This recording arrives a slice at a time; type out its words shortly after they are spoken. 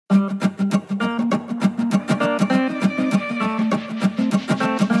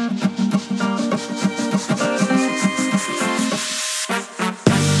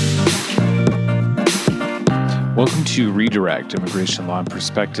to Redirect, Immigration Law and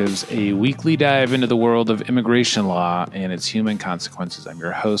Perspectives, a weekly dive into the world of immigration law and its human consequences. I'm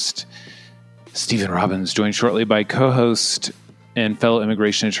your host, Stephen Robbins, joined shortly by co-host and fellow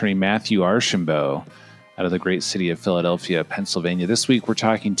immigration attorney Matthew Archambault out of the great city of Philadelphia, Pennsylvania. This week, we're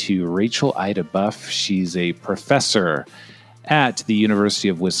talking to Rachel Ida Buff. She's a professor at the University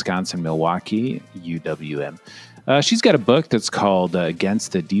of Wisconsin-Milwaukee, UWM. She's got a book that's called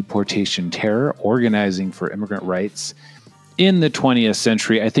Against the Deportation Terror, Organizing for Immigrant Rights in the 20th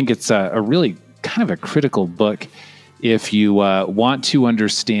Century. I think it's a really kind of a critical book if you want to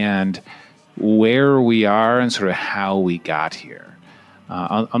understand where we are and sort of how we got here.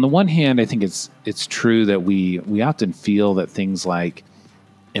 On the one hand, I think it's true that we often feel that things like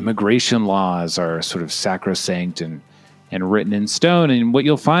immigration laws are sort of sacrosanct and written in stone. And what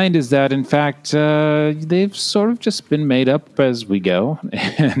you'll find is that, in fact, they've sort of just been made up as we go.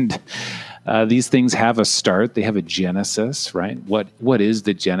 And these things have a start. They have a genesis, right? What is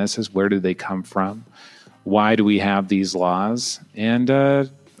the genesis? Where do they come from? Why do we have these laws? And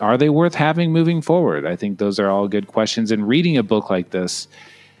are they worth having moving forward? I think those are all good questions. And reading a book like this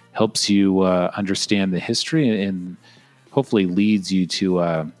helps you understand the history and hopefully leads you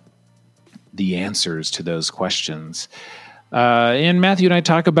to the answers to those questions. And Matthew and I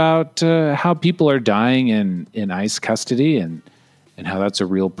talk about how people are dying in ICE custody and how that's a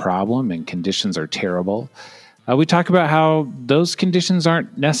real problem and conditions are terrible. We talk about how those conditions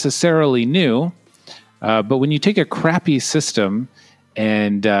aren't necessarily new, but when you take a crappy system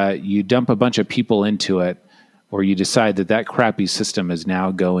and you dump a bunch of people into it, or you decide that crappy system is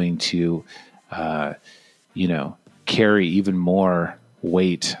now going to, carry even more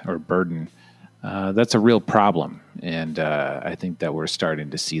weight or burden, that's a real problem. And I think that we're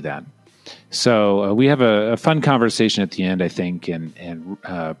starting to see that. So we have a fun conversation at the end, I think. And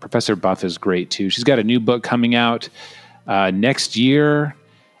Professor Buff is great, too. She's got a new book coming out next year.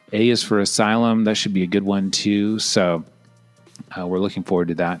 A is for Asylum. That should be a good one, too. So we're looking forward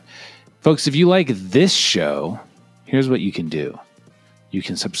to that. Folks, if you like this show, here's what you can do. You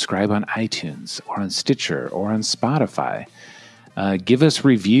can subscribe on iTunes or on Stitcher or on Spotify. Give us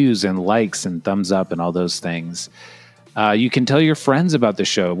reviews and likes and thumbs up and all those things. You can tell your friends about the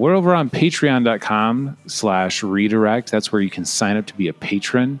show. We're over on patreon.com/redirect. That's where you can sign up to be a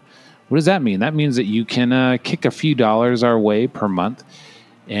patron. What does that mean? That means that you can kick a few dollars our way per month.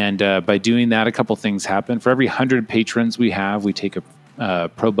 And by doing that, a couple things happen. For every 100 patrons we have, we take a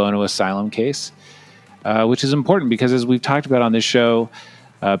pro bono asylum case, which is important because, as we've talked about on this show,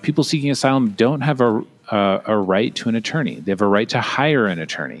 people seeking asylum don't have a right to an attorney. They have a right to hire an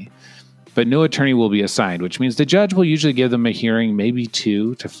attorney, but no attorney will be assigned, which means the judge will usually give them a hearing, maybe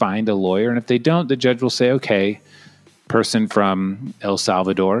two, to find a lawyer. And if they don't, the judge will say, okay, person from El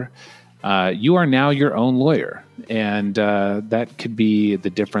Salvador, you are now your own lawyer. And that could be the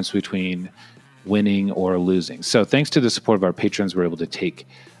difference between winning or losing. So thanks to the support of our patrons, we're able to take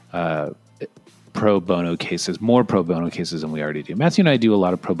pro bono cases, more pro bono cases than we already do. Matthew and I do a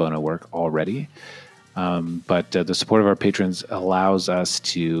lot of pro bono work already. But the support of our patrons allows us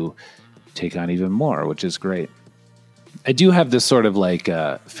to take on even more, which is great. I do have this sort of like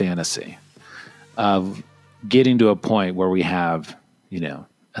fantasy of getting to a point where we have,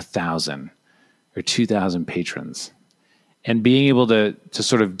 1,000 or 2,000 patrons and being able to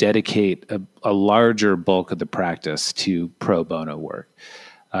sort of dedicate a larger bulk of the practice to pro bono work.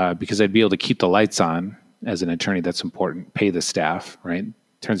 Because I'd be able to keep the lights on as an attorney. That's important. Pay the staff, right?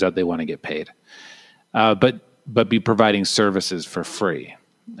 Turns out they want to get paid. But be providing services for free.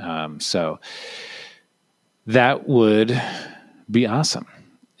 So that would be awesome.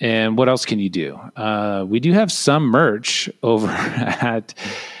 And what else can you do? We do have some merch over at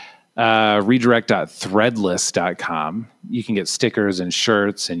redirect.threadless.com. You can get stickers and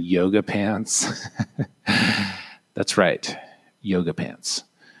shirts and yoga pants. That's right, yoga pants.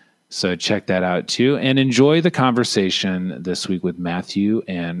 So check that out too. And enjoy the conversation this week with Matthew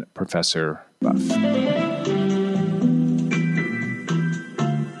and Professor Buff.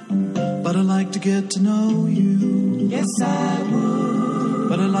 But I'd like to get to know you. Yes, I would.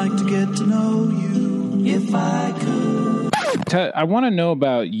 But I'd like to get to know you if I could. I want to know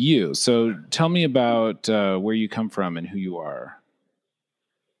about you. So tell me about where you come from and who you are.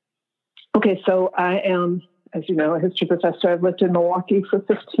 Okay, so I am, as you know, a history professor. I've lived in Milwaukee for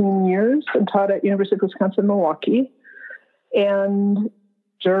 15 years and taught at University of Wisconsin-Milwaukee. And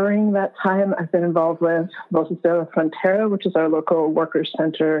during that time, I've been involved with Voces de la Frontera, which is our local workers'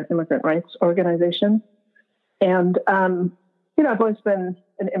 center immigrant rights organization. And, I've always been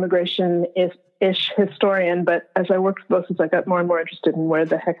an immigration-ish historian, but as I worked with Voces, I got more and more interested in where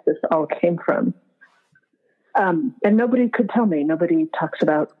the heck this all came from. And nobody could tell me. Nobody talks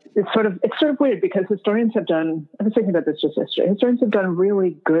about. It's sort of weird because historians have done. I was thinking about this just yesterday. Historians have done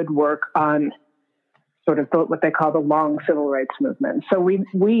really good work on sort of what they call the long civil rights movement. So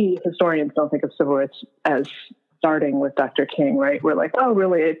we historians don't think of civil rights as starting with Dr. King, right? We're like, oh,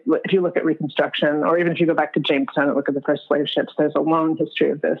 really? If you look at Reconstruction, or even if you go back to Jamestown and look at the first slave ships, there's a long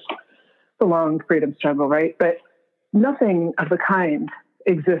history of this, the long freedom struggle, right? But nothing of the kind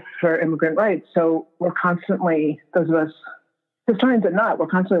exists for immigrant rights. So we're constantly, those of us historians are not, we're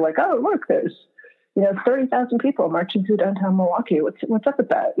constantly like, oh, look, there's 30,000 people marching through downtown Milwaukee. What's up with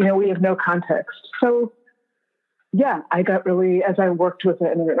that? We have no context. So yeah, I got really, as I worked with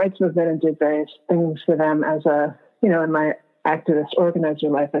the immigrant rights movement and did various things for them as a, in my activist organizer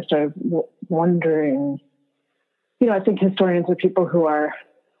life, I started wondering, I think historians are people who are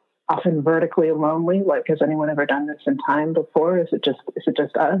often vertically lonely. Like, has anyone ever done this in time before? Is it just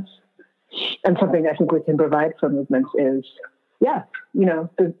us? And something I think we can provide for movements is,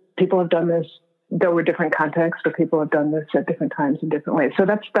 the people have done this. There were different contexts, but people have done this at different times in different ways. So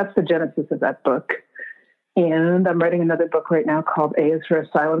that's the genesis of that book. And I'm writing another book right now called A is for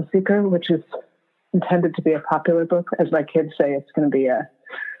Asylum Seeker, which is intended to be a popular book. As my kids say, it's going to be a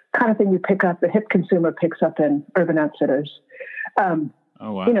kind of thing you pick up, the hip consumer picks up in Urban Outfitters. Oh,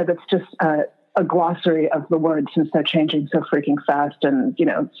 wow. That's just a glossary of the words since they're changing so freaking fast. And,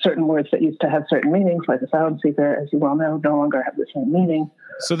 certain words that used to have certain meanings, like asylum seeker, as you well know, no longer have the same meaning.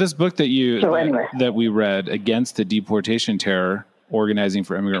 So this book that that we read, Against the Deportation Terror, Organizing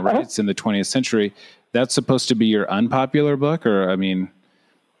for Immigrant Rights in the 20th Century, that's supposed to be your unpopular book? Or, I mean...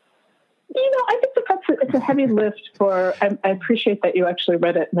 I think it's a heavy lift for... I appreciate that you actually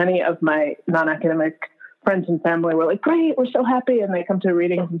read it. Many of my non-academic friends and family were like, great, we're so happy. And they come to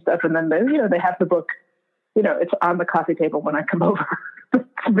readings and stuff. And then they have the book, it's on the coffee table when I come over.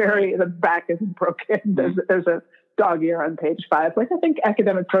 The back is broken. There's a dog ear on page 5. Like, I think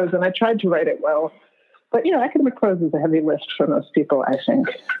academic prose, and I tried to write it well. But, academic prose is a heavy lift for most people, I think.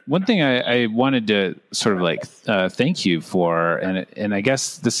 One thing I wanted to sort of thank you for, and I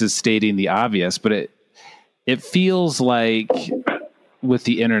guess this is stating the obvious, but it feels like with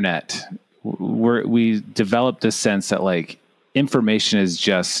the internet, we developed this sense that information is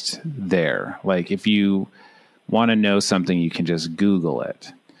just there. Like, if you want to know something, you can just Google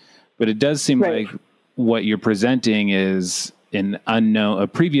it. But it does seem like what you're presenting is a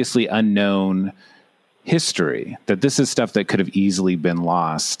previously unknown history, that this is stuff that could have easily been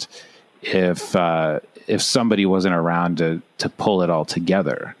lost if somebody wasn't around to pull it all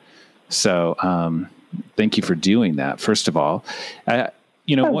together. So thank you for doing that, first of all.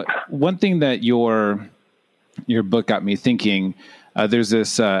 One thing that your book got me thinking, there's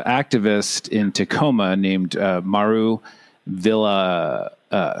this activist in Tacoma named Maru Villa,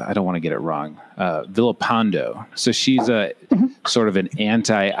 I don't want to get it wrong, Villapando. So she's a sort of an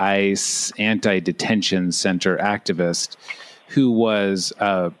anti-ICE, anti-detention center activist who was,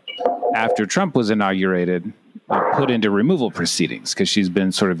 after Trump was inaugurated, put into removal proceedings because she's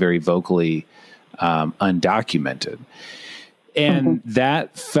been sort of very vocally undocumented. And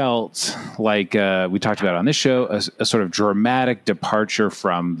that felt like, we talked about on this show, a sort of dramatic departure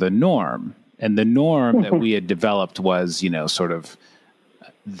from the norm. And the norm that we had developed was, sort of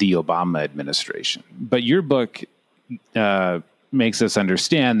the Obama administration. But your book makes us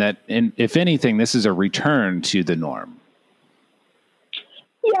understand that, if anything, this is a return to the norm.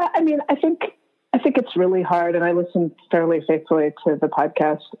 Yeah, I mean, I think it's really hard, and I listen fairly faithfully to the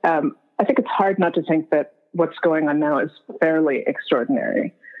podcast. I think it's hard not to think that what's going on now is fairly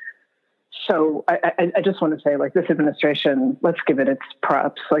extraordinary. So I just want to say, this administration, let's give it its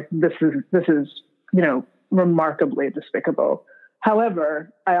props. This is remarkably despicable.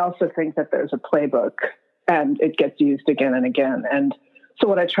 However, I also think that there's a playbook and it gets used again and again. And so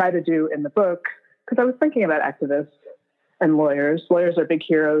what I try to do in the book, because I was thinking about activists and lawyers. Lawyers are big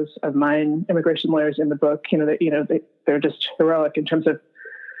heroes of mine. Immigration lawyers in the book, they're just heroic in terms of,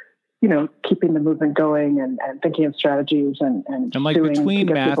 keeping the movement going and thinking of strategies and between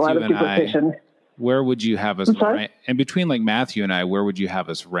Matthew and I, where would you have us ranked? And between Matthew and I, where would you have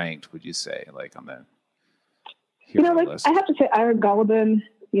us ranked? Would you say on the list? I have to say, Ira Golovin,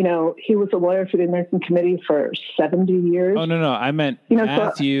 he was a lawyer for the American Committee for 70 years. Oh, no. I meant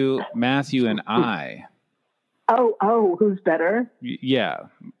Matthew and I. Oh, who's better? Yeah.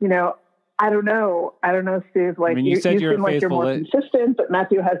 I don't know, Steve. You said you seem like you're more consistent, but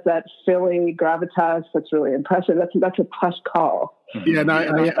Matthew has that Philly gravitas that's really impressive. That's a plus call. Yeah, and I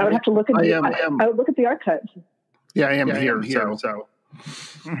would have to look at I would look at the archives. Yeah, I am here. So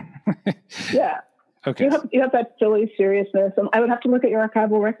yeah. Okay. You have that silly seriousness. And I would have to look at your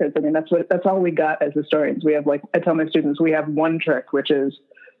archival records. I mean, that's all we got as historians. We have, like, I tell my students, we have one trick, which is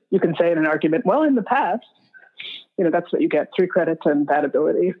you can say in an argument, well, in the past, that's what you get, 3 credits and that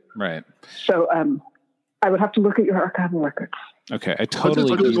ability. Right. So I would have to look at your archival records. Okay. I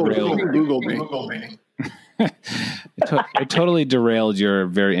totally Google me. I totally derailed your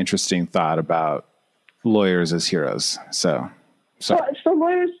very interesting thought about lawyers as heroes. So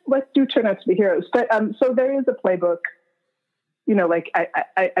lawyers do turn out to be heroes. But so there is a playbook.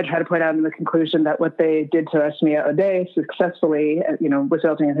 I try to point out in the conclusion that what they did to Esmia O'Day successfully,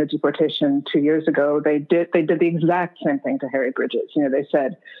 resulting in her deportation 2 years ago, they did the exact same thing to Harry Bridges. They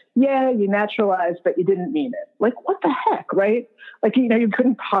said, yeah, you naturalized, but you didn't mean it. Like, what the heck, right? Like, you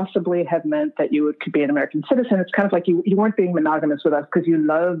couldn't possibly have meant that you could be an American citizen. It's kind of like you weren't being monogamous with us because you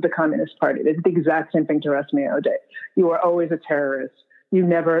loved the Communist Party. They did the exact same thing to Esmia O'Day. You were always a terrorist. You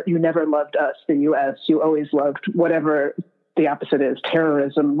never loved us, the U.S. You always loved whatever the opposite is,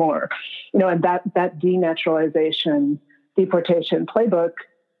 terrorism more, and that denaturalization, deportation playbook,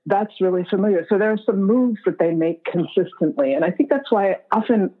 that's really familiar. So there are some moves that they make consistently. And I think that's why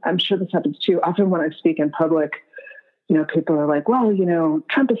often, I'm sure this happens too, often when I speak in public, people are like, well,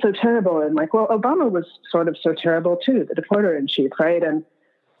 Trump is so terrible. And like, well, Obama was sort of so terrible too, the deporter in chief, right? And,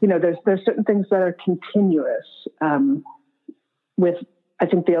 there's certain things that are continuous with, I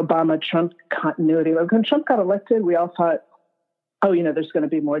think, the Obama-Trump continuity. Like when Trump got elected, we all thought, oh, there's going to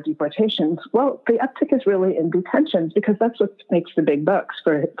be more deportations. Well, the uptick is really in detentions because that's what makes the big bucks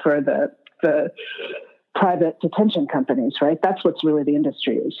for the private detention companies, right? That's what's really the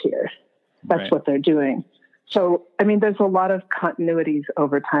industry is here. That's right. What they're doing. So, I mean, there's a lot of continuities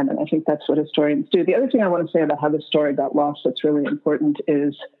over time, and I think that's what historians do. The other thing I want to say about how the story got lost that's really important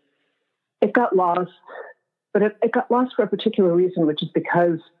is it got lost, but it got lost for a particular reason, which is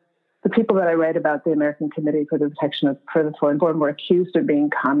because the people that I write about, the American Committee for the Protection of the Foreign-Born, were accused of being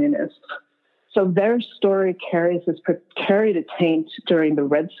communists. So their story carried a taint during the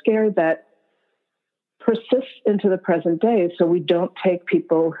Red Scare that persists into the present day. So we don't take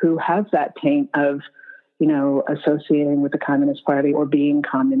people who have that taint of, associating with the Communist Party or being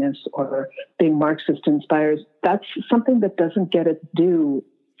communists or being Marxist inspired. That's something that doesn't get its due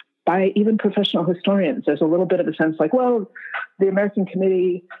by even professional historians. There's a little bit of a sense like, well, the American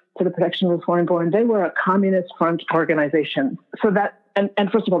Committee for the Protection of the Foreign-Born, they were a communist front organization. So that, and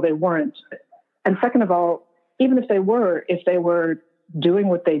first of all, they weren't. And second of all, even if they were doing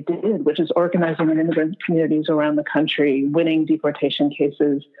what they did, which is organizing in immigrant communities around the country, winning deportation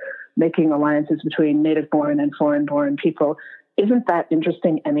cases, making alliances between native-born and foreign-born people, isn't that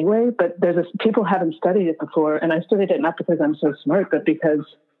interesting anyway? But people haven't studied it before, and I studied it not because I'm so smart, but because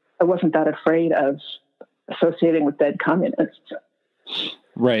I wasn't that afraid of associating with dead communists.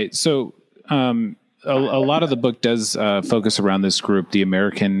 Right. So a lot of the book does focus around this group, the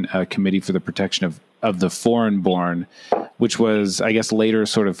American Committee for the Protection of the Foreign-Born, which was, I guess, later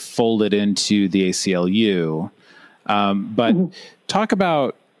sort of folded into the ACLU. But talk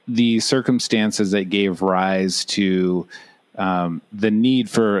about the circumstances that gave rise to the need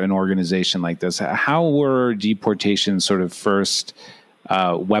for an organization like this. How were deportations sort of first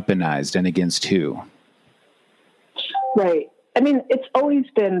weaponized, and against who? Right. I mean, it's always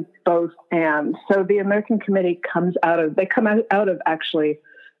been both and. So the American Committee come out of actually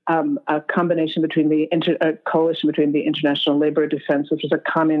a combination between a coalition between the International Labor Defense, which is a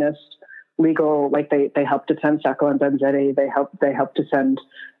communist legal, like they helped defend Sacco and Vanzetti. They helped defend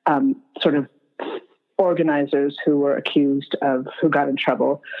sort of organizers who were who got in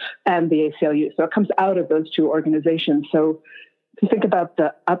trouble, and the ACLU. So it comes out of those two organizations. So if you think about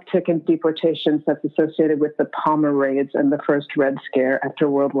the uptick in deportations that's associated with the Palmer raids and the first Red Scare after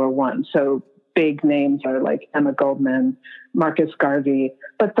World War I. So big names are like Emma Goldman, Marcus Garvey,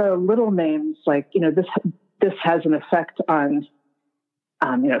 but the little names like, this has an effect on,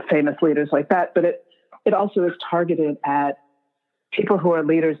 famous leaders like that, but it also is targeted at people who are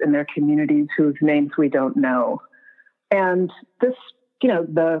leaders in their communities whose names we don't know. And this,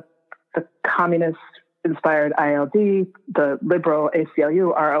 the communist inspired ILD, the liberal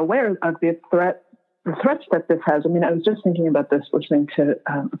ACLU are aware of the threats that this has. I mean, I was just thinking about this, listening to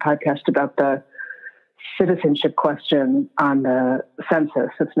a podcast about the citizenship question on the census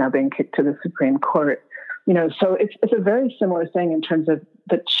that's now being kicked to the Supreme Court. So it's a very similar thing in terms of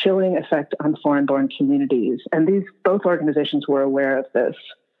the chilling effect on foreign-born communities. And both organizations were aware of this.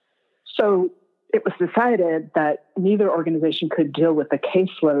 So it was decided that neither organization could deal with the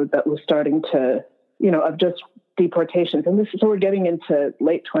caseload that was starting to, of just deportations. And so we're getting into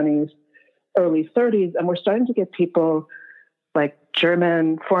late 20s, early 30s, and we're starting to get people like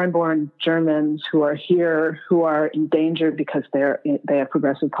foreign-born Germans who are here, who are endangered because they have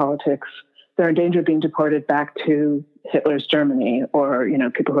progressive politics. They're in danger of being deported back to Hitler's Germany, or,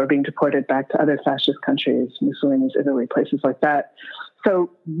 people who are being deported back to other fascist countries, Mussolini's Italy, places like that.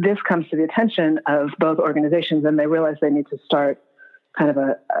 So this comes to the attention of both organizations, and they realize they need to start kind of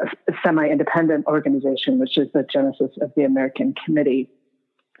a semi-independent organization, which is the genesis of the American Committee.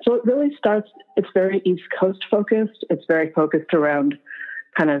 So it really it's very East Coast focused. It's very focused around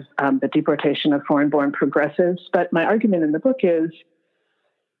kind of the deportation of foreign-born progressives. But my argument in the book is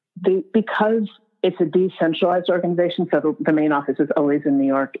because it's a decentralized organization, so the main office is always in New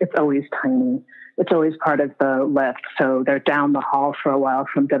York. It's always tiny. It's always part of the left. So they're down the hall for a while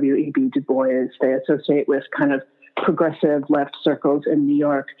from W.E.B. Du Bois. They associate with kind of progressive left circles in New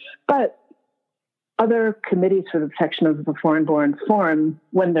York. But other committees for the protection of the foreign-born form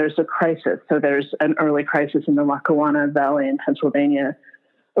when there's a crisis. So there's an early crisis in the Lackawanna Valley in Pennsylvania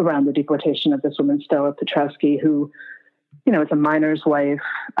around the deportation of this woman, Stella Petrowski, who, is a miner's wife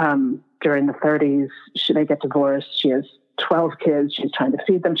during the 30s. They get divorced. She has 12 kids. She's trying to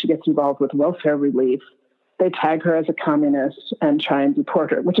feed them. She gets involved with welfare relief. They tag her as a communist and try and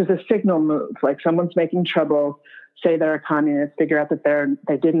deport her, which is a signal move. Like, someone's making trouble, say they're a communist, figure out that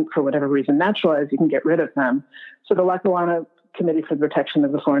they didn't, for whatever reason, naturalize, you can get rid of them. So the Lackawanna Committee for the Protection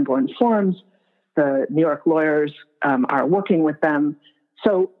of the Foreign-Born forms. The New York lawyers are working with them.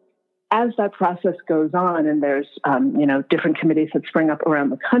 So as that process goes on, and there's different committees that spring up around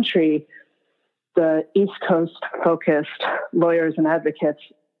the country, the East Coast focused lawyers and advocates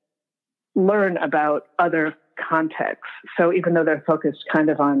learn about other contexts. So even though they're focused kind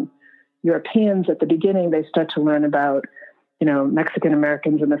of on Europeans at the beginning, they start to learn about, Mexican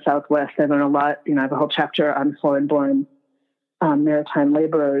Americans in the Southwest. They learn a lot. I have a whole chapter on foreign-born maritime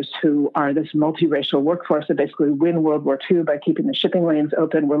laborers who are this multiracial workforce that basically win World War II by keeping the shipping lanes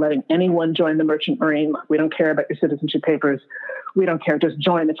open. We're letting anyone join the merchant marine. We don't care about your citizenship papers. We don't care. Just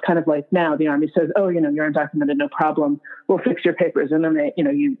join. It's kind of like now the Army says, oh, you're undocumented, no problem. We'll fix your papers. And then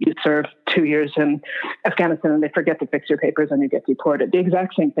you serve 2 years in Afghanistan and they forget to fix your papers and you get deported. The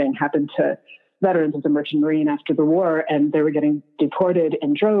exact same thing happened to veterans of the merchant marine after the war, and they were getting deported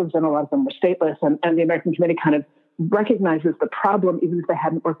in droves, and a lot of them were stateless. And the American Committee kind of recognizes the problem, even if they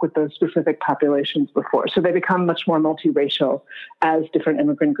hadn't worked with those specific populations before. So they become much more multiracial as different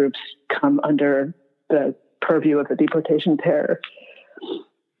immigrant groups come under the purview of the deportation terror.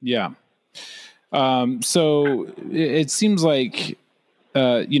 Yeah. So it seems like,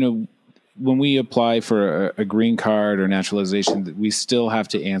 when we apply for a green card or naturalization, we still have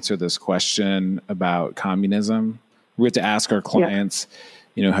to answer this question about communism. We have to ask our clients,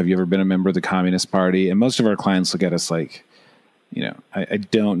 have you ever been a member of the Communist Party? And most of our clients look at us like, I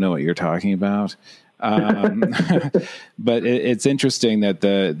don't know what you're talking about. But it's interesting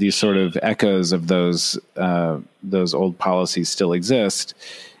that these sort of echoes of those old policies still exist.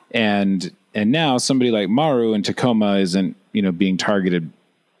 And now somebody like Maru in Tacoma isn't, being targeted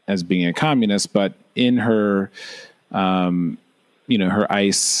as being a communist, but in her, her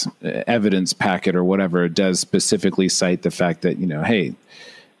ICE evidence packet or whatever, it does specifically cite the fact that, hey,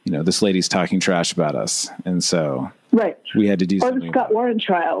 this lady's talking trash about us. And so we had to do something. Or the Scott Warren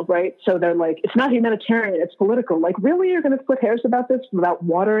trial, right? So they're like, it's not humanitarian, it's political. Like, really, you're going to split hairs about this without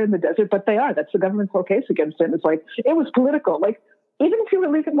water in the desert? But they are. That's the government's whole case against it. And it's like, it was political. Like, even if you were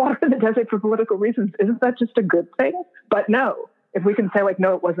leaving water in the desert for political reasons, isn't that just a good thing? But no. If we can say, like,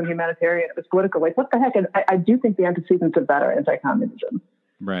 no, it wasn't humanitarian, it was political, like, what the heck? And I do think the antecedents of that are anti-communism.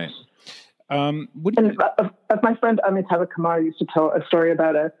 Right. Of my friend Amitabh Kumar used to tell a story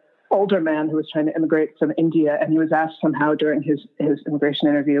about an older man who was trying to immigrate from India, and he was asked somehow during his immigration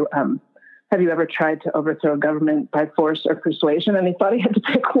interview, have you ever tried to overthrow government by force or persuasion? And he thought he had to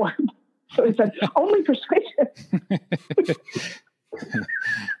pick one. So he said, only persuasion.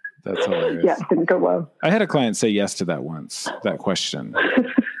 That's hilarious. Yeah, it didn't go well. I had a client say yes to that once, that question.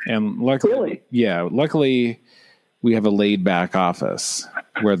 And luckily we have a laid back office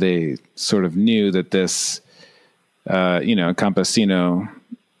where they sort of knew that this, campesino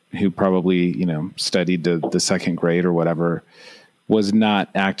who probably, studied the second grade or whatever, was not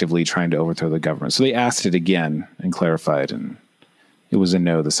actively trying to overthrow the government. So they asked it again and clarified, and it was a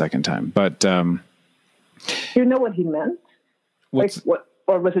no the second time. But, you know what he meant?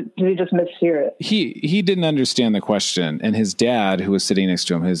 Or was it, did he just mishear it? He didn't understand the question. And his dad, who was sitting next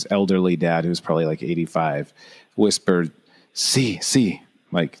to him, his elderly dad, who was probably like 85, whispered, see,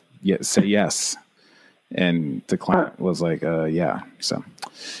 like, say yes. And the client was like, yeah. So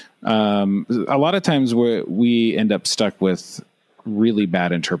a lot of times we end up stuck with really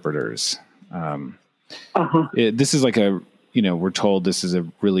bad interpreters. This is like we're told this is a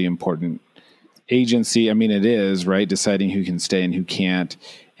really important agency. I mean, it is, right? Deciding who can stay and who can't.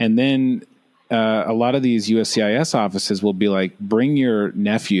 And then a lot of these USCIS offices will be like, bring your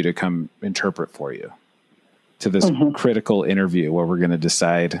nephew to come interpret for you to this critical interview where we're going to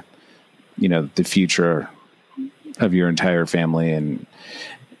decide, the future of your entire family, and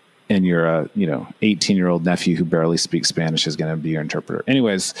your, 18-year-old nephew who barely speaks Spanish is going to be your interpreter.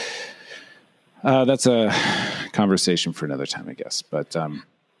 Anyways, that's a conversation for another time, I guess. But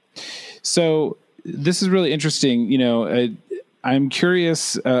so this is really interesting. I'm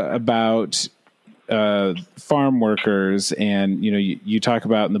curious about farm workers, and you talk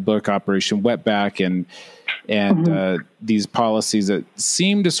about in the book Operation Wetback and these policies that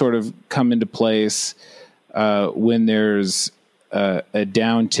seem to sort of come into place when there's a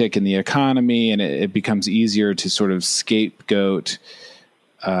downtick in the economy, and it becomes easier to sort of scapegoat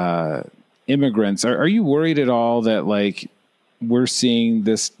immigrants. Are you worried at all that like we're seeing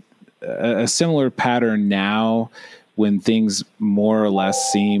this a similar pattern now when things more or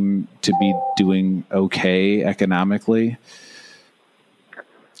less seem to be doing okay economically?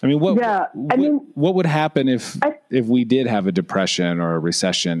 I mean, what would happen if we did have a depression or a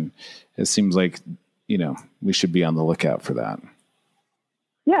recession? It seems like, we should be on the lookout for that.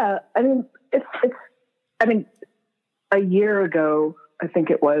 Yeah. I mean, a year ago, I think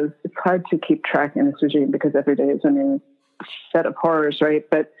it's hard to keep track in this regime because every day is a new set of horrors, right?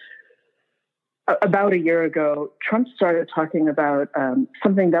 But about a year ago, Trump started talking about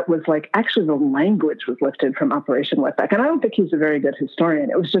something that was like, actually the language was lifted from Operation Wetback. And I don't think he's a very good historian.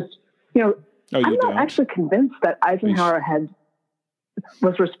 It was just, I'm not actually convinced that Eisenhower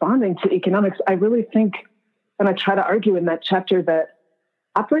was responding to economics. I really think, and I try to argue in that chapter, that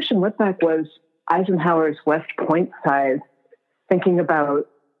Operation Wetback was Eisenhower's West Point side thinking about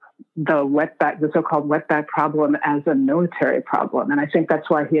the so-called wetback problem as a military problem. And I think that's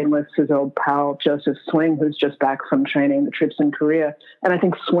why he enlists his old pal, Joseph Swing, who's just back from training the troops in Korea. And I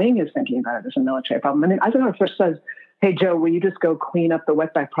think Swing is thinking about it as a military problem. I mean, Eisenhower first says, hey, Joe, will you just go clean up the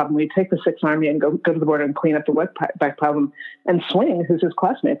wetback problem? Will you take the Sixth Army and go to the border and clean up the wetback problem? And Swing, who's his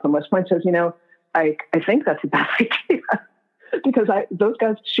classmate from West Point, says, I think that's a bad idea. Because those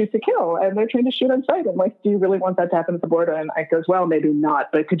guys shoot to kill, and they're trained to shoot on sight. I'm like, do you really want that to happen at the border? And I goes, well, maybe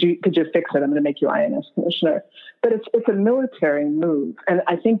not, but could you fix it? I'm going to make you INS commissioner. But it's a military move, and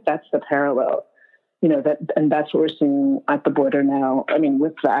I think that's the parallel, and that's what we're seeing at the border now. I mean,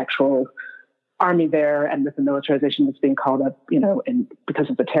 with the actual army there, and with the militarization that's being called up, and because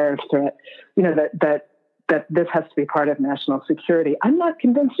of the tariff threat, that this has to be part of national security. I'm not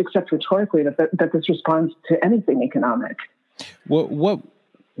convinced, except rhetorically, that this responds to anything economic. What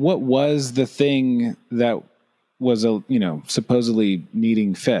was the thing that was supposedly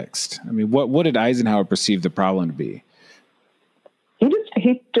needing fixed? I mean, what did Eisenhower perceive the problem to be? He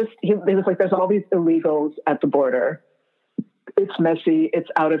was like, there's all these illegals at the border. It's messy. It's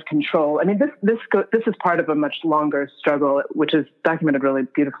out of control. I mean, this is part of a much longer struggle, which is documented really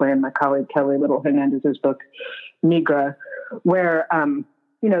beautifully in my colleague Kelly Little Hernandez's book, Migra, where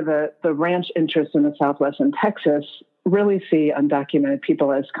the ranch interests in the Southwest and Texas really see undocumented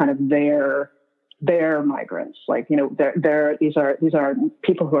people as kind of their migrants. Like, these are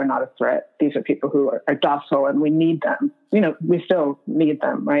people who are not a threat. These are people who are docile, and we need them. We still need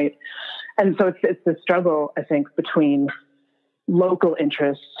them, right? And so it's the struggle, I think, between local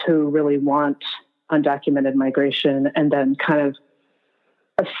interests who really want undocumented migration, and then kind of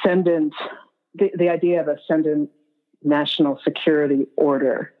the idea of ascendant national security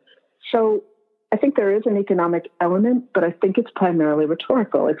order. So I think there is an economic element, but I think it's primarily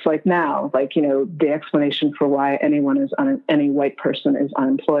rhetorical. It's like now, the explanation for why any white person is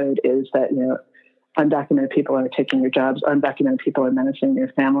unemployed is that, undocumented people are taking your jobs, undocumented people are menacing your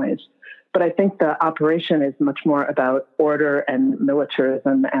families. But I think the operation is much more about order and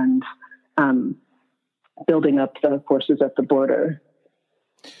militarism and building up the forces at the border.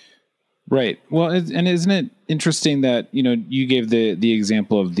 Right. Well, and isn't it interesting that, you gave the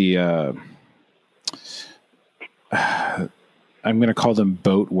example of the, I'm going to call them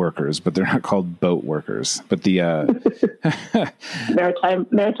boat workers, but they're not called boat workers, but the maritime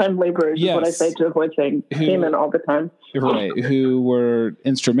laborers, yes, is what I say to avoid saying seamen all the time. Right. Who were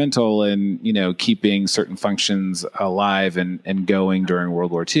instrumental in, keeping certain functions alive and going during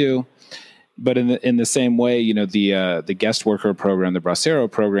World War II. But in the same way, the guest worker program, the Bracero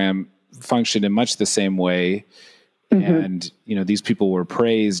program, functioned in much the same way. Mm-hmm. And, these people were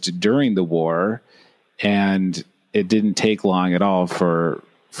praised during the war, and it didn't take long at all for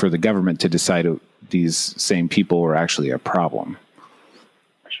the government to decide these same people were actually a problem.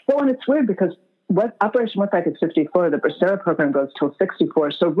 Well, and it's weird because what Operation Wetback is 54, the Bracero program goes till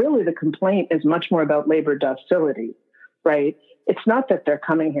 64. So really the complaint is much more about labor docility, right? It's not that they're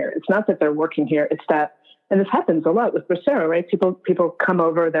coming here. It's not that they're working here. It's that, and this happens a lot with Bracero, right? People come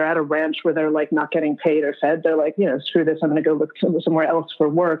over, they're at a ranch where they're like not getting paid or fed. They're like, screw this, I'm going to go look somewhere else for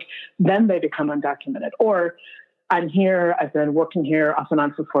work. Then they become undocumented. Or I'm here, I've been working here off and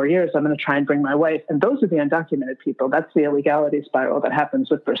on for 4 years. I'm going to try and bring my wife. And those are the undocumented people. That's the illegality spiral that happens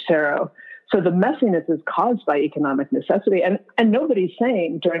with Bracero. So the messiness is caused by economic necessity. And nobody's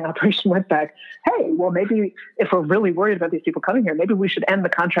saying during Operation Wetback, hey, well, maybe if we're really worried about these people coming here, maybe we should end the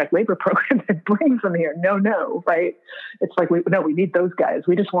contract labor program that brings them here. No, right? It's like, we need those guys.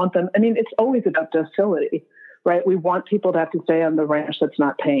 We just want them. I mean, it's always about docility, right? We want people to have to stay on the ranch that's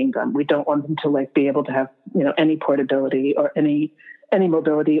not paying them. We don't want them to like be able to have, any portability or any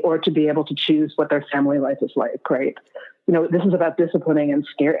mobility, or to be able to choose what their family life is like, right? This is about disciplining and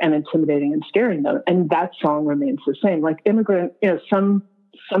intimidating and scaring them. And that song remains the same. Like immigrant, some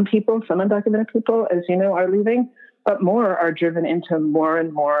people, some undocumented people, as you know, are leaving, but more are driven into more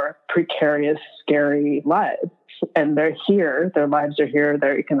and more precarious, scary lives. And they're here, their lives are here,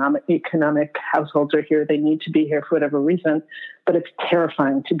 their economic households are here. They need to be here for whatever reason, but it's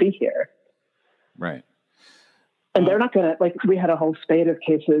terrifying to be here. Right. And they're not going to, like, we had a whole spate of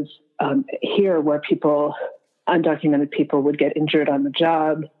cases here where undocumented people would get injured on the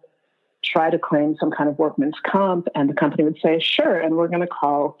job, try to claim some kind of workman's comp, and the company would say, sure, and we're going to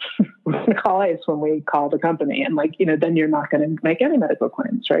call ICE when we call the company. And then you're not going to make any medical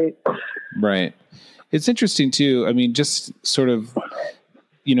claims, right? Right. It's interesting too. I mean, just sort of,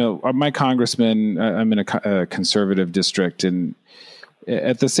 my congressman, I'm in a conservative district, and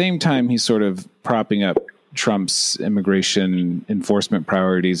at the same time, he's sort of propping up Trump's immigration enforcement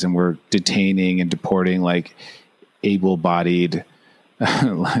priorities, and we're detaining and deporting like able-bodied,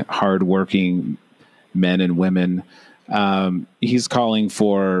 hardworking men and women. He's calling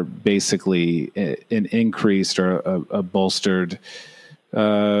for basically an increased or a bolstered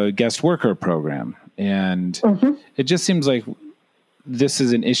guest worker program. And it just seems like this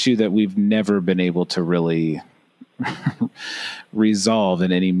is an issue that we've never been able to really resolve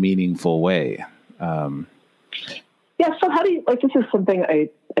in any meaningful way. Yeah. So how do you, this is something I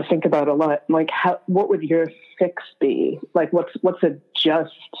think about a lot. Like, what would your fix be? Like, is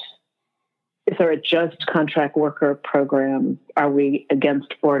there a just contract worker program? Are we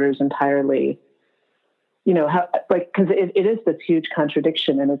against borders entirely? Because it is this huge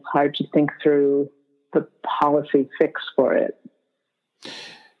contradiction, and it's hard to think through the policy fix for it.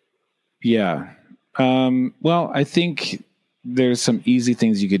 Yeah. Well, I think there's some easy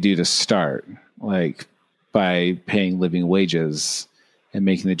things you could do to start, like by paying living wages and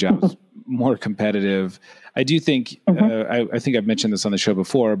making the jobs more competitive. I do think, I think I've mentioned this on the show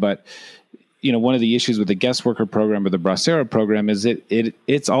before, but one of the issues with the guest worker program or the Bracero program is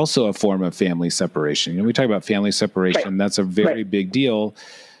it's also a form of family separation. We talk about family separation. Right. That's a very big deal.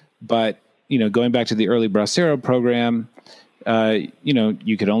 But, going back to the early Bracero program,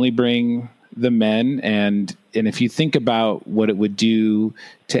 you could only bring the men. And if you think about what it would do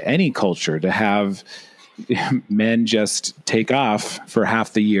to any culture to have men just take off for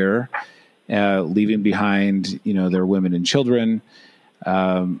half the year, leaving behind, their women and children,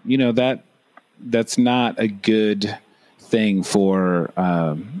 that's not a good thing for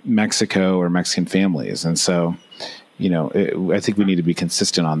Mexico or Mexican families. And so, I think we need to be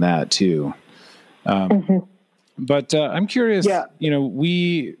consistent on that too. But I'm curious,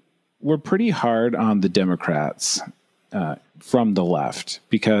 we're pretty hard on the Democrats from the left,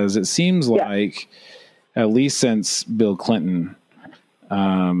 because it seems like, at least since Bill Clinton,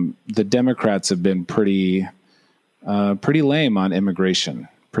 the Democrats have been pretty lame on immigration,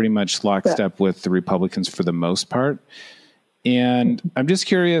 pretty much lockstep with the Republicans for the most part. And I'm just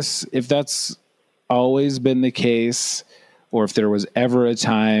curious if that's always been the case, or if there was ever a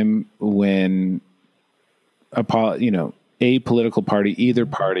time when a political party, either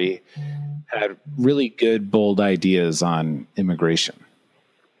party, had really good, bold ideas on immigration.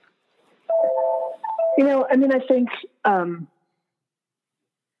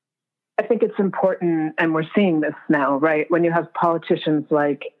 I think it's important, and we're seeing this now, right? When you have politicians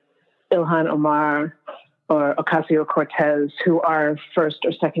like Ilhan Omar or Ocasio-Cortez, who are first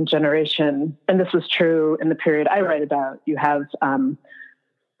or second generation, and this was true in the period I write about, you have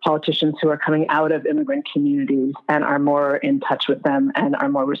politicians who are coming out of immigrant communities and are more in touch with them and are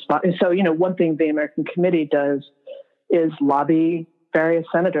more responsive. So, one thing the American Committee does is lobby various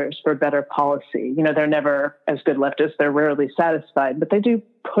senators for better policy. They're never as good leftists. They're rarely satisfied, but they do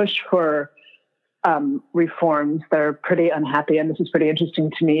push for reforms. They're pretty unhappy, and this is pretty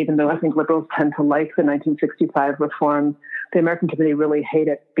interesting to me, even though I think liberals tend to like the 1965 reform. The American committee really hate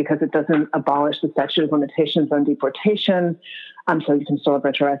it because it doesn't abolish the statute of limitations on deportation, so you can still have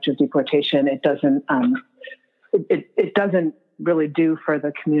retroactive deportation. It doesn't. It doesn't really do for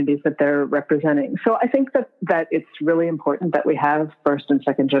the communities that they're representing. So I think that it's really important that we have first and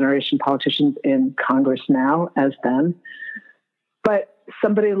second generation politicians in Congress now as them. But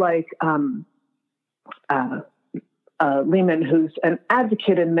somebody like Lehman, who's an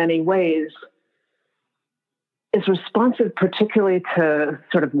advocate in many ways, is responsive particularly to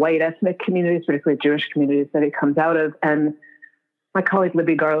sort of white ethnic communities, particularly Jewish communities that he comes out of. And my colleague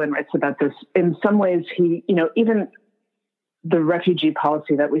Libby Garland writes about this. In some ways, he, even the refugee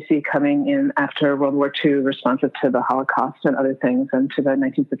policy that we see coming in after World War II, responsive to the Holocaust and other things, and to the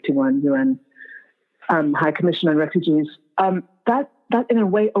 1951 UN High Commission on Refugees, that in a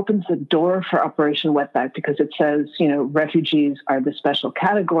way opens the door for Operation Wetback, because it says, refugees are the special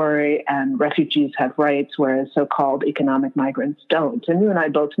category and refugees have rights, whereas so-called economic migrants don't. And you and I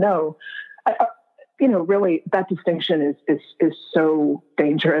both know, really that distinction is so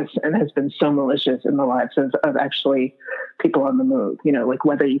dangerous and has been so malicious in the lives of actually people on the move, like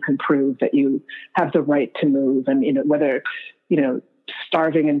whether you can prove that you have the right to move, and, whether,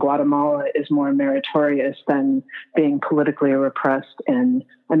 starving in Guatemala is more meritorious than being politically repressed in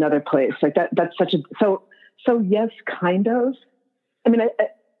another place. Like that's such a, so yes, kind of. I mean,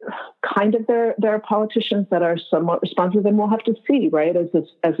 kind of there are politicians that are somewhat responsive, and we'll have to see, right? As this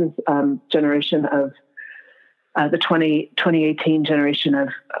generation of the 2018 generation of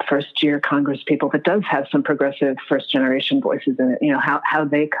first year Congress people that does have some progressive first generation voices in it, how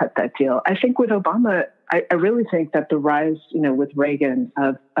they cut that deal. I think with Obama, I really think that the rise, with Reagan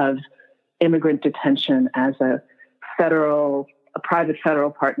of immigrant detention as a private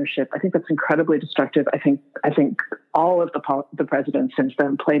federal partnership, I think that's incredibly destructive. I think all of the presidents since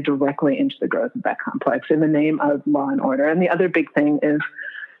then played directly into the growth of that complex in the name of law and order. And the other big thing is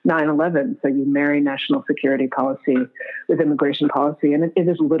 9/11. So you marry national security policy with immigration policy, and it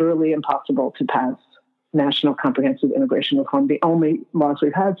is literally impossible to pass national comprehensive immigration reform. The only laws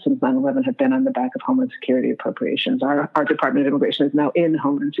we've had since 9/11 have been on the back of Homeland Security appropriations. Our Department of Immigration is now in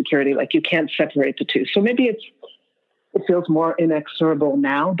Homeland Security. Like, you can't separate the two. So maybe it feels more inexorable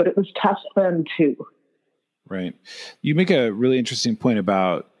now, but it was tough then too. Right. You make a really interesting point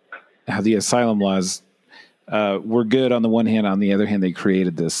about how the asylum laws were good on the one hand. On the other hand, they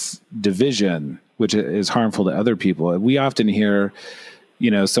created this division, which is harmful to other people. We often hear,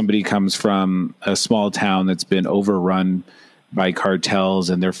 somebody comes from a small town that's been overrun by cartels,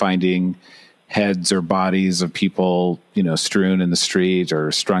 and they're finding heads or bodies of people, strewn in the street or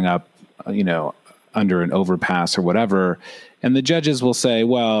strung up, under an overpass or whatever. And the judges will say,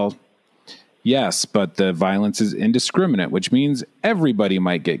 well, yes, but the violence is indiscriminate, which means everybody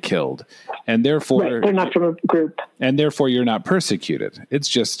might get killed. And therefore, right, they're not from a group. And therefore you're not persecuted. It's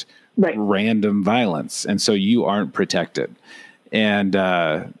just random violence. And so you aren't protected. And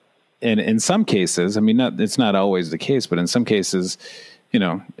in some cases, it's not always the case, but in some cases,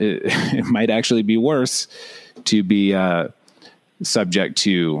 it might actually be worse to be subject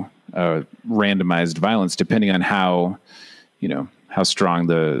to randomized violence, depending on how strong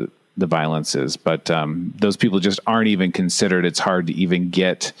the violence is. But those people just aren't even considered. It's hard to even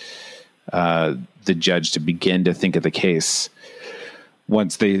get the judge to begin to think of the case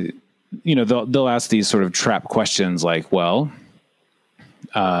once they, they'll ask these sort of trap questions like, well,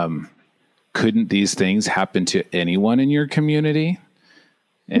 couldn't these things happen to anyone in your community?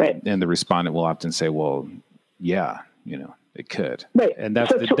 And the respondent will often say, well, yeah, it could. Right. And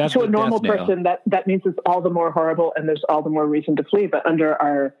that's to a normal person, that means it's all the more horrible and there's all the more reason to flee. But under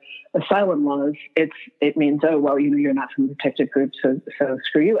our asylum laws, it means, oh, well, you're not from a protected group, so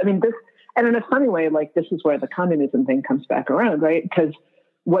screw you. I mean, this, and in a funny way, like, this is where the communism thing comes back around, right? Because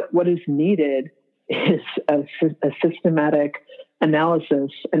what is needed is a systematic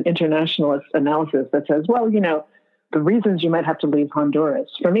analysis, an internationalist analysis that says, well, the reasons you might have to leave Honduras,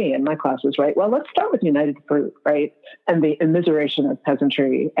 for me in my classes, right? Well, let's start with United Fruit, right? And the immiseration of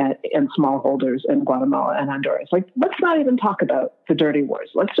peasantry and smallholders in Guatemala and Honduras. Like, let's not even talk about the dirty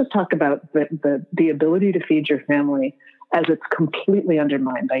wars. Let's just talk about the ability to feed your family as it's completely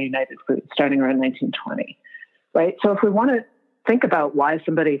undermined by United Fruit starting around 1920, right? So if we want to think about why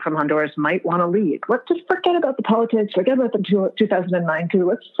somebody from Honduras might want to leave, let's just forget about the politics, forget about the 2009 coup.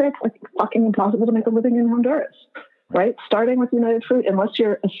 Let's say it's like fucking impossible to make a living in Honduras. Right? Starting with United Fruit, unless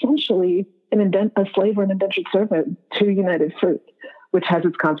you're essentially a slave or an indentured servant to United Fruit, which has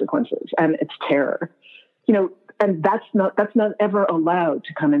its consequences and its terror. And that's not ever allowed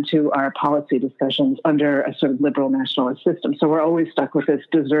to come into our policy discussions under a sort of liberal nationalist system. So we're always stuck with this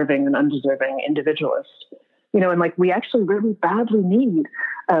deserving and undeserving individualist. And like we actually really badly need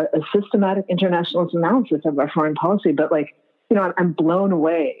a systematic internationalist analysis of our foreign policy. But like, I'm blown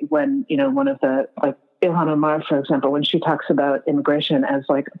away when, one of the, like Ilhan Omar, for example, when she talks about immigration as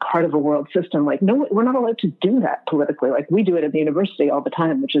like part of a world system, like, no, we're not allowed to do that politically. Like we do it at the university all the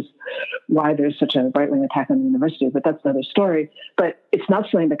time, which is why there's such a right-wing attack on the university, but that's another story. But it's not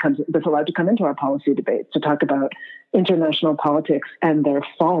something that's allowed to come into our policy debates to talk about international politics and their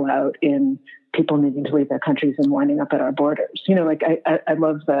fallout in people needing to leave their countries and winding up at our borders. Like I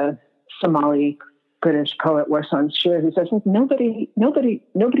love the Somali British poet Warsan Shir, who says, like, nobody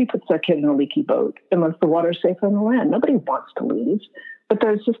puts their kid in a leaky boat unless the water's safe on the land. Nobody wants to leave, but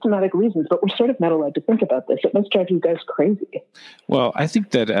there are systematic reasons. But we're sort of not allowed to think about this. It must drive you guys crazy. Well, I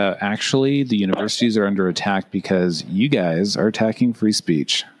think that actually the universities are under attack because you guys are attacking free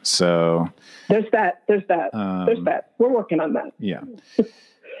speech. So there's that. We're working on that. Yeah.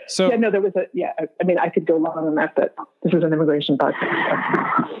 So there was I mean, I could go long on that, but this is an immigration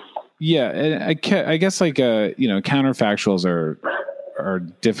podcast. Yeah, and I guess like counterfactuals are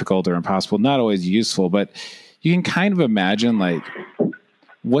difficult or impossible, not always useful, but you can kind of imagine like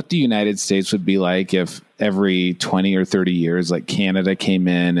what the United States would be like if every 20 or 30 years like Canada came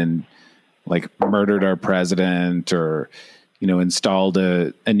in and like murdered our president or installed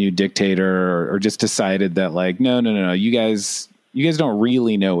a new dictator or just decided that like no, you guys don't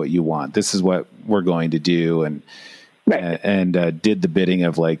really know what you want. This is what we're going to do, and right. and did the bidding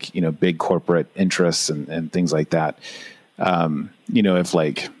of like, big corporate interests and things like that. If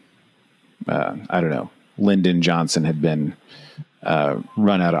like, I don't know, Lyndon Johnson had been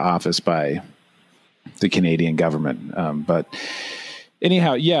run out of office by the Canadian government. But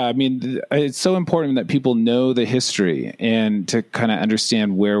anyhow, yeah, I mean, it's so important that people know the history and to kind of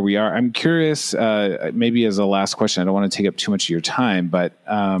understand where we are. I'm curious, maybe as a last question, I don't want to take up too much of your time, but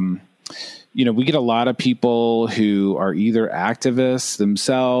we get a lot of people who are either activists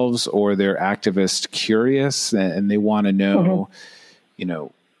themselves or they're activist curious and they want to know,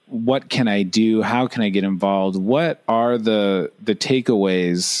 what can I do? How can I get involved? What are the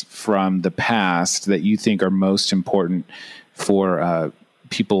takeaways from the past that you think are most important for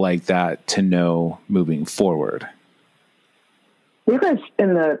people like that to know moving forward? You guys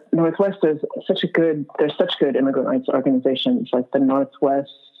in the Northwest, there's such good immigrant rights organizations like the Northwest.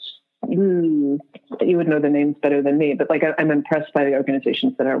 You would know the names better than me, but like I'm impressed by the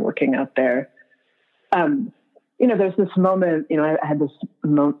organizations that are working out there. There's this moment, I had this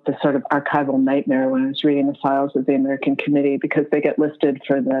sort of archival nightmare when I was reading the files of the American Committee because they get listed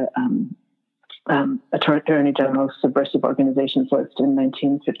for the Attorney General's Subversive Organizations list in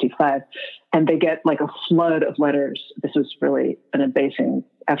 1955, and they get like a flood of letters. This was really an abasing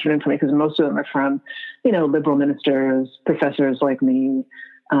afternoon for me because most of them are from, liberal ministers, professors like me,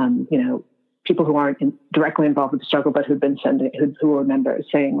 people who aren't directly involved with the struggle, but who were members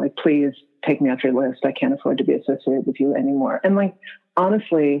saying like, please take me off your list. I can't afford to be associated with you anymore. And like,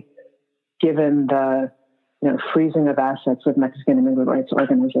 honestly, given the, freezing of assets of Mexican immigrant rights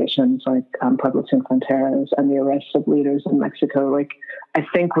organizations like Pueblos Sin Fronteras and the arrests of leaders in Mexico, like, I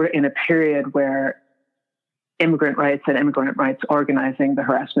think we're in a period where immigrant rights and immigrant rights organizing, the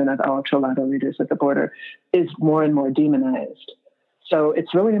harassment of El Otro Lado leaders at the border is more and more demonized. So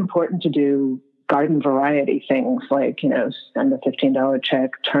it's really important to do garden variety things like, send a $15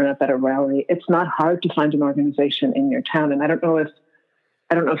 check, turn up at a rally. It's not hard to find an organization in your town. And I don't know if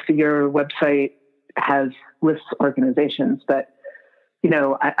your website lists organizations, but,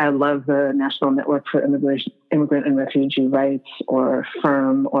 I love the National Network for Immigrant and Refugee Rights or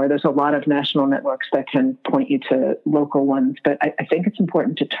FIRM, or there's a lot of national networks that can point you to local ones. But I think it's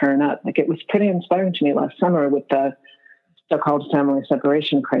important to turn up. Like, it was pretty inspiring to me last summer with the so-called family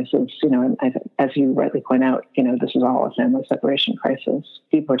separation crisis, and as you rightly point out, this is all a family separation crisis.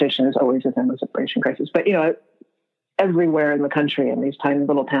 Deportation is always a family separation crisis. But, everywhere in the country in these tiny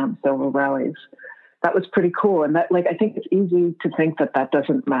little towns, there were rallies. That was pretty cool. And that, like, I think it's easy to think that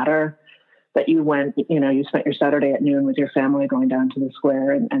doesn't matter, that you went, you spent your Saturday at noon with your family going down to the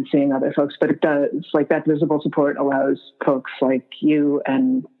square and seeing other folks, but it does. Like, that visible support allows folks like you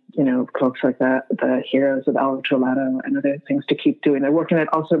and folks like the heroes of El Otro Lado and other things to keep doing their work. And it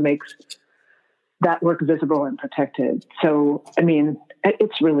also makes that work visible and protected. So, I mean,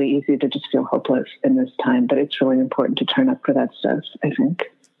 it's really easy to just feel hopeless in this time, but it's really important to turn up for that stuff, I think.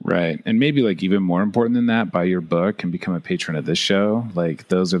 Right. And maybe like even more important than that, buy your book and become a patron of this show. Like,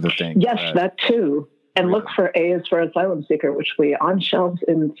 those are the things. Yes, that too. And look for A is for Asylum Seeker, which will be on shelves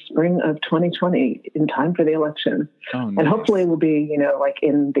in spring of 2020 in time for the election. Oh, nice. And hopefully will be, like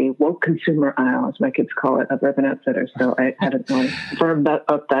in the woke consumer aisle, as my kids call it, of Urban Outfitters. So I haven't really firmed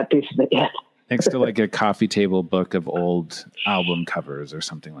up that piece of it yet. Next to like a coffee table book of old album covers or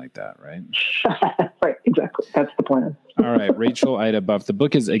something like that, right? Right, exactly. That's the plan. All right, Rachel Ida Buff. The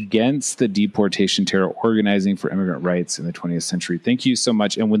book is Against the Deportation Terror, Organizing for Immigrant Rights in the 20th Century. Thank you so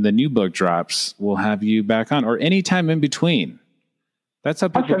much. And when the new book drops, we'll have you back on, or anytime in between. That's how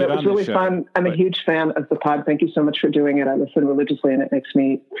people get on the show. It was really fun. I'm a huge fan of the pod. Thank you so much for doing it. I listen religiously, and it makes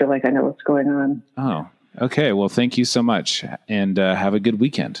me feel like I know what's going on. Oh, okay. Well, thank you so much, and have a good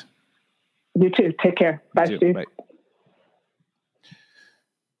weekend. You too. Take care. Bye, Steve. Bye.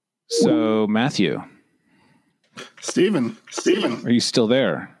 So, Matthew. Steven. Are you still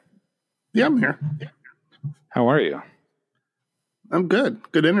there? Yeah, I'm here. How are you? I'm good.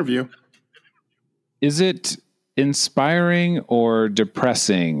 Good interview. Is it inspiring or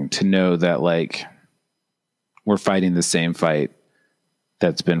depressing to know that, like, we're fighting the same fight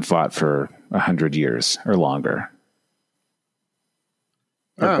that's been fought for 100 years or longer?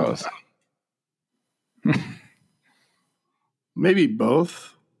 Or both? Maybe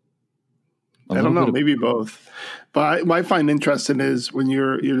both. I don't know. Maybe both. But what I find interesting is when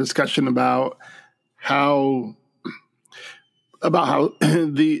your discussion about how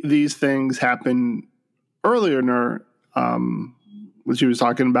these things happen earlier in our what she was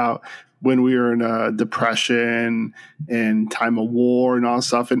talking about when we were in a depression and time of war and all that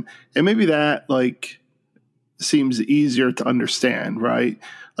stuff, and maybe that like seems easier to understand, right?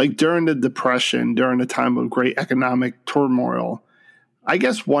 Like during the depression, during a time of great economic turmoil, I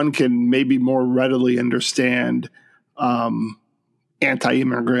guess one can maybe more readily understand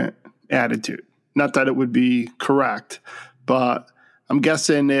anti-immigrant attitude. Not that it would be correct, but I'm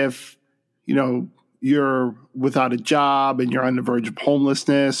guessing if, you're without a job and you're on the verge of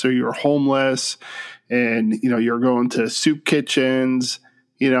homelessness, or you're homeless and, you're going to soup kitchens,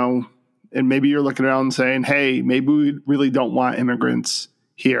 and maybe you're looking around and saying, hey, maybe we really don't want immigrants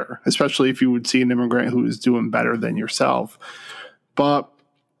here, especially if you would see an immigrant who is doing better than yourself. But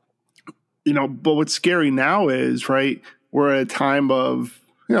what's scary now is, right, we're at a time of,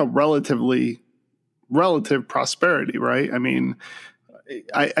 relative prosperity, right? I mean,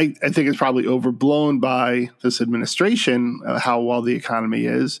 I think it's probably overblown by this administration, how well the economy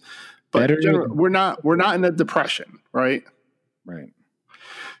is. But we're not in a depression, right? Right.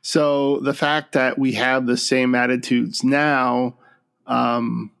 So the fact that we have the same attitudes now,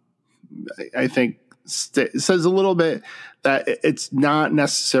 I think says a little bit that it's not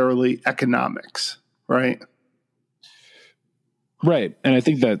necessarily economics, right? Right. And I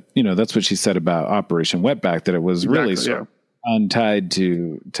think that, that's what she said about Operation Wetback, that it was really sort of untied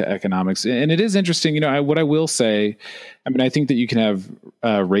to economics. And it is interesting, what I will say, I think that you can have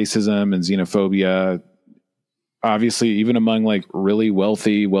racism and xenophobia, obviously, even among like really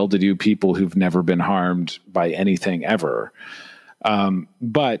wealthy, well-to-do people who've never been harmed by anything ever.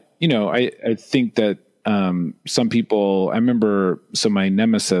 But, I think that some people, I remember, so my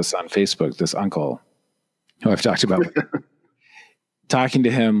nemesis on Facebook, this uncle who I've talked about, talking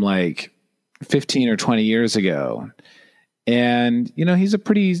to him like 15 or 20 years ago. And, he's a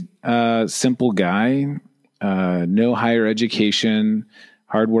pretty simple guy, no higher education,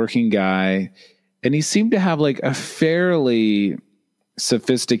 hardworking guy. And he seemed to have like a fairly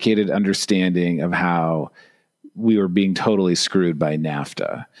sophisticated understanding of how we were being totally screwed by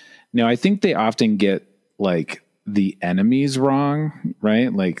NAFTA. Now, I think they often get like the enemies wrong,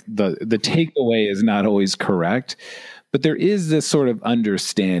 right? Like the takeaway is not always correct, but there is this sort of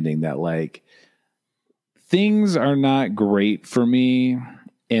understanding that like things are not great for me,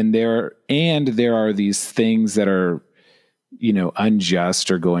 and there are these things that are,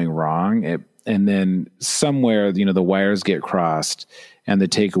 unjust or going wrong. And then somewhere, the wires get crossed, and the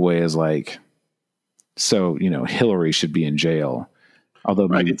takeaway is like, so, Hillary should be in jail. Although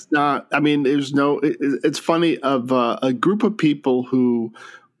right, it's not. I mean, it's funny of a group of people who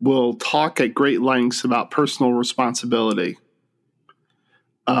will talk at great lengths about personal responsibility.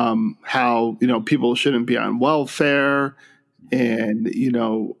 How, people shouldn't be on welfare, and,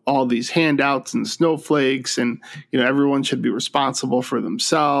 all these handouts and snowflakes, and, everyone should be responsible for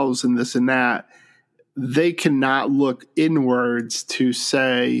themselves and this and that. They cannot look inwards to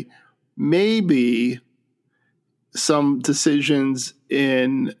say, maybe some decisions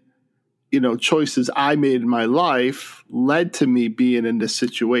in, choices I made in my life led to me being in this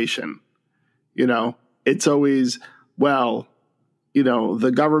situation. It's always, well,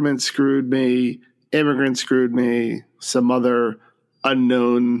 the government screwed me, immigrants screwed me, some other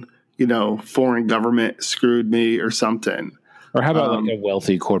unknown, foreign government screwed me or something. Or how about like a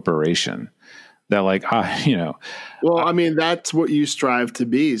wealthy corporation that like, well, I mean, that's what you strive to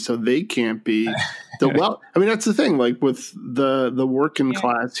be. So they can't be the well. I mean, that's the thing, like with the working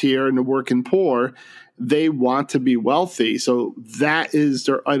class here and the working poor, they want to be wealthy. So that is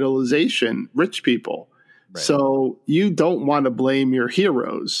their idolization, rich people. Right. So you don't want to blame your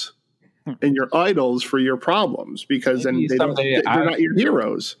heroes and your idols for your problems because then they're not your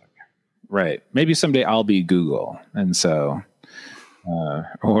heroes. Right. Maybe someday I'll be Google. And so,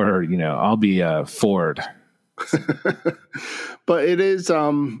 or, I'll be Ford. But it is,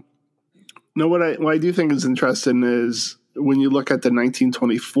 what I do think is interesting is when you look at the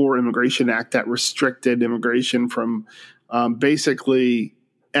 1924 Immigration Act that restricted immigration from basically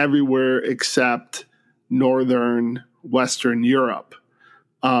everywhere except Northern Western Europe.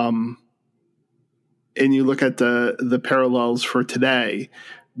 And you look at the parallels for today,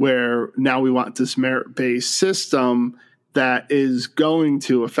 where now we want this merit-based system that is going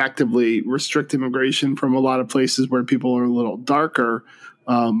to effectively restrict immigration from a lot of places where people are a little darker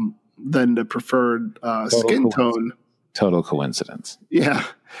than the preferred skin tone. Total coincidence. Yeah.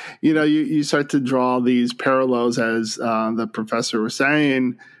 You start to draw these parallels as the professor was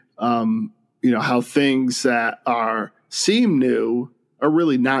saying, how things that seem new are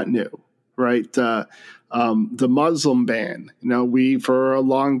really not new, right? The Muslim ban, we for a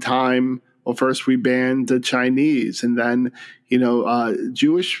long time, well, first we banned the Chinese, and then,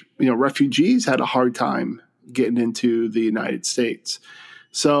 Jewish, refugees had a hard time getting into the United States.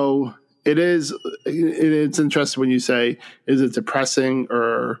 So it's interesting when you say, is it depressing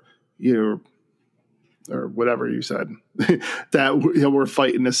or whatever you said, that we're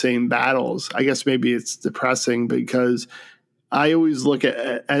fighting the same battles. I guess maybe it's depressing because I always look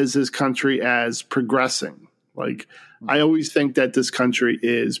at as this country as progressing. Like I always think that this country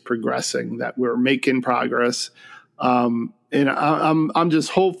is progressing, that we're making progress. And I'm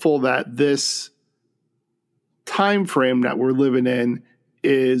just hopeful that this time frame that we're living in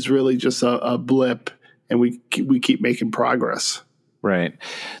is really just a blip, and we keep making progress. Right.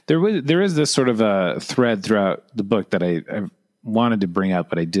 There is this sort of a thread throughout the book that I wanted to bring up,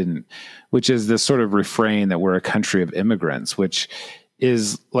 but I didn't, which is this sort of refrain that we're a country of immigrants, which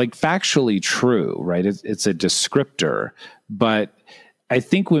is like factually true, right? It's a descriptor, but I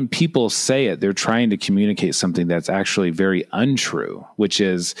think when people say it, they're trying to communicate something that's actually very untrue, which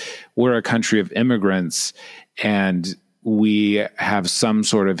is we're a country of immigrants and we have some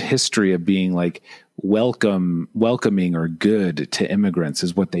sort of history of being like welcoming or good to immigrants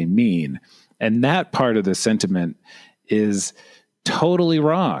is what they mean. And that part of the sentiment is totally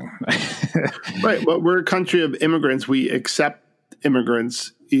wrong. Right. But we're a country of immigrants. We accept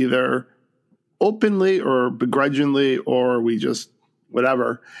immigrants either openly or begrudgingly, or we just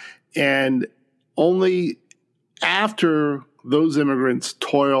whatever. And only after those immigrants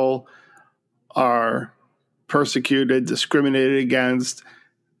toil, are persecuted, discriminated against,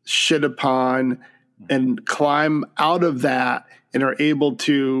 shit upon, and climb out of that and are able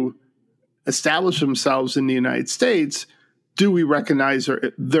to establish themselves in the United States, do we recognize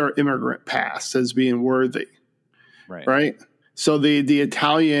their immigrant past as being worthy? Right? So the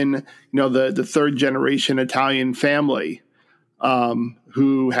Italian, the third generation Italian family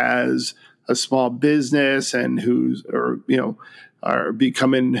who has a small business and are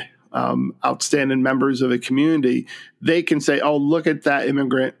becoming outstanding members of the community, they can say, oh, look at that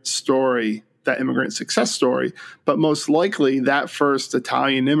immigrant story, that immigrant success story. But most likely that first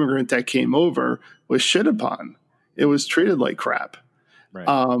Italian immigrant that came over was shit upon. It was treated like crap. Right.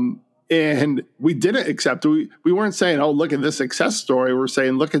 And we didn't accept it. We weren't saying, oh, look at this success story. We're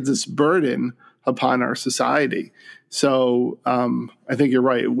saying, look at this burden upon our society. So I think you're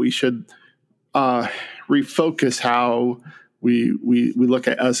right. We should refocus how we look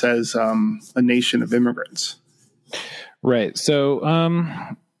at us as a nation of immigrants. Right. So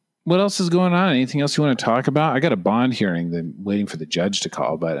what else is going on? Anything else you want to talk about? I got a bond hearing that I'm waiting for the judge to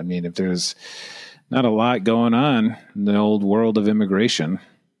call. But, I mean, if there's not a lot going on in the old world of immigration.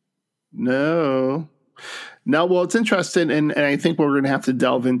 No. Well, it's interesting, and I think we're going to have to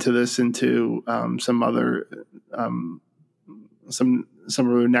delve into this into some other some of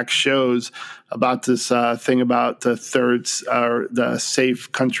our next shows about this thing about the the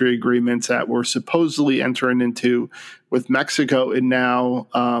safe country agreements that we're supposedly entering into with Mexico and now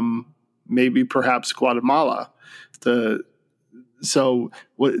maybe perhaps Guatemala.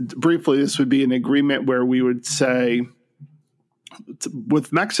 Briefly, this would be an agreement where we would say,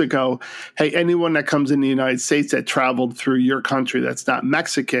 with Mexico, hey, anyone that comes in the United States that traveled through your country that's not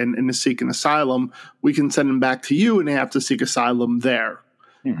Mexican and is seeking asylum, we can send them back to you and they have to seek asylum there.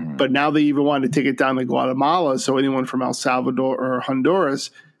 But now they even want to take it down to Guatemala. So anyone from El Salvador or Honduras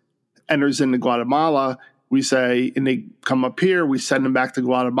enters into Guatemala, we say, and they come up here, we send them back to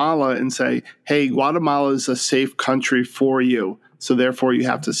Guatemala and say, hey, Guatemala is a safe country for you. So therefore you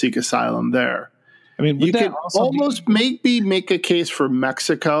have to seek asylum there. I mean, you could almost maybe make a case for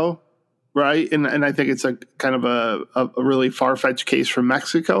Mexico, right? And I think it's a kind of a really far-fetched case for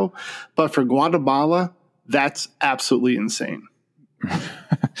Mexico. But for Guatemala, that's absolutely insane.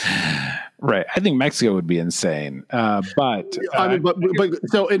 Right. I think Mexico would be insane. But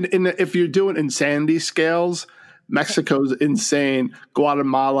so if you're doing insanity scales, Mexico's insane.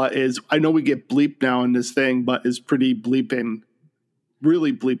 Guatemala is, I know we get bleeped now in this thing, but is pretty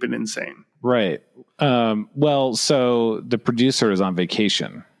really bleeping insane. Right. Well, so the producer is on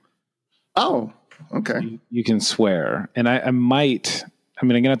vacation. Oh, okay. You can swear. And I'm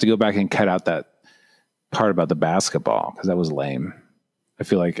going to have to go back and cut out that part about the basketball because that was lame. I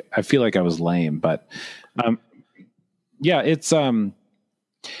feel like I was lame, but yeah, it's I'm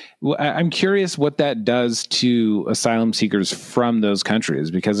curious what that does to asylum seekers from those countries,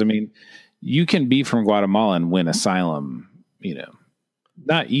 because I mean, you can be from Guatemala and win asylum,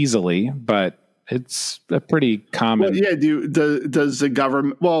 not easily, but it's a pretty common. Well, yeah. Does the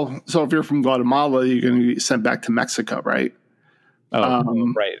government? Well, so if you're from Guatemala, you're going to be sent back to Mexico, right?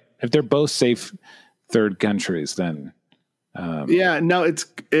 Oh, right. If they're both safe third countries, then. Yeah, no,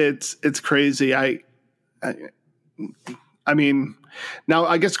 it's crazy. I mean, now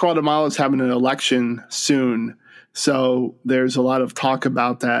I guess Guatemala is having an election soon, so there's a lot of talk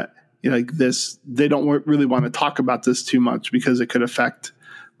about that. Like this, they don't really want to talk about this too much because it could affect,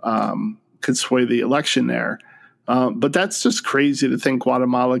 could sway the election there. But that's just crazy to think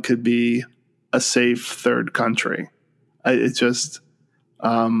Guatemala could be a safe third country. It's just.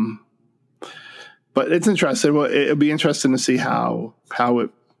 But it's interesting. Well, it'll be interesting to see how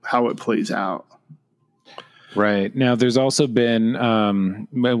it plays out. Right. Now, there's also been,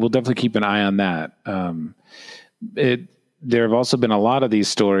 we'll definitely keep an eye on that. There have also been a lot of these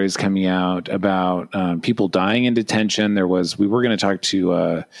stories coming out about people dying in detention. We were going to talk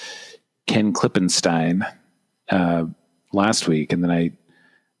to Ken Klippenstein last week, and then I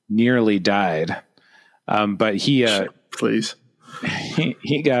nearly died. But he, please.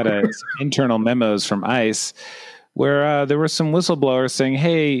 He got internal memos from ICE where there were some whistleblowers saying,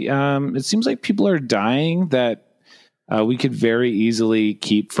 hey, it seems like people are dying that we could very easily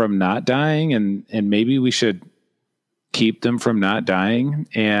keep from not dying, and maybe we should keep them from not dying.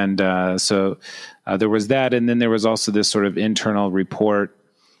 And so there was that. And then there was also this sort of internal report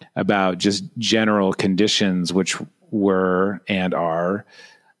about just general conditions, which were and are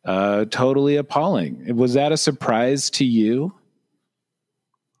totally appalling. Was that a surprise to you?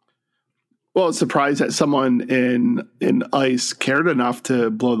 Well, it's a surprise that someone in ICE cared enough to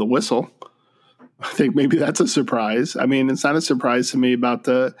blow the whistle. I think maybe that's a surprise. I mean, it's not a surprise to me about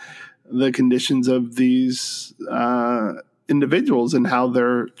the conditions of these individuals and how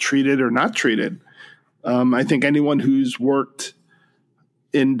they're treated or not treated. I think anyone who's worked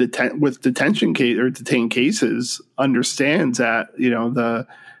in with detention case or detained cases understands that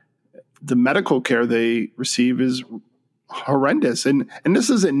the medical care they receive is horrendous. And this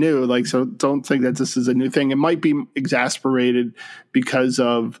isn't new. So don't think that this is a new thing. It might be exasperated because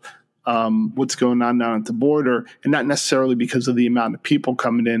of what's going on down at the border, and not necessarily because of the amount of people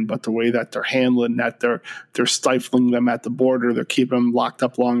coming in, but the way that they're handling that. They're stifling them at the border. They're keeping them locked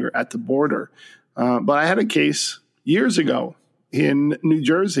up longer at the border. But I had a case years ago in New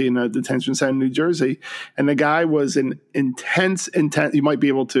Jersey, in a detention center in New Jersey, and the guy was in intense, you might be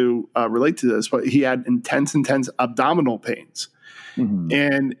able to relate to this, but he had intense abdominal pains. Mm-hmm.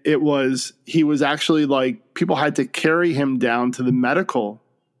 And he was actually people had to carry him down to the medical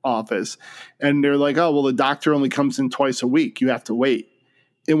office, and they're like, oh, well, the doctor only comes in twice a week. You have to wait.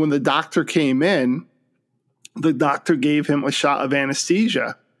 And when the doctor came in, the doctor gave him a shot of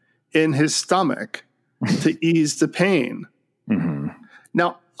anesthesia in his stomach to ease the pain. Mm-hmm.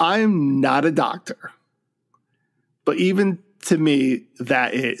 Now, I'm not a doctor, but even to me,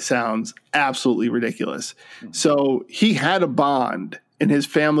 it sounds absolutely ridiculous. Mm-hmm. So he had a bond, and his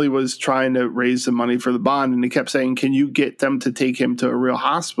family was trying to raise the money for the bond, and he kept saying, can you get them to take him to a real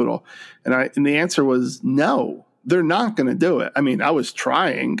hospital? And the answer was no, they're not going to do it. I mean, I was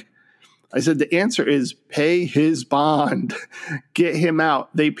trying. I said, the answer is pay his bond, get him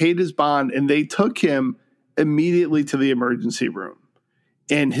out. They paid his bond, and they took him immediately to the emergency room,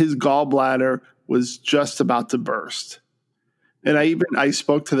 and his gallbladder was just about to burst. And I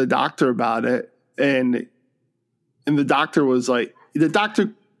spoke to the doctor about it, and the doctor was like, the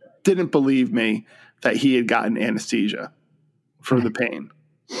doctor didn't believe me that he had gotten anesthesia for the pain.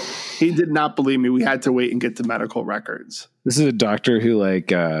 He did not believe me. We had to wait and get the medical records. This is a doctor who,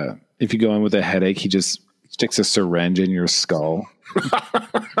 like, if you go in with a headache, he just sticks a syringe in your skull.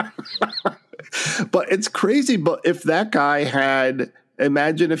 But it's crazy. But if that guy had,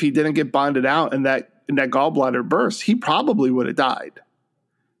 imagine if he didn't get bonded out and that gallbladder burst, he probably would have died.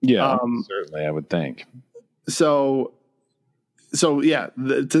 Yeah, certainly, I would think. So yeah,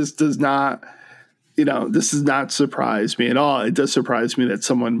 this does not, this does not surprise me at all. It does surprise me that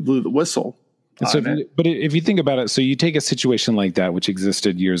someone blew the whistle. But if you think about it, so you take a situation like that, which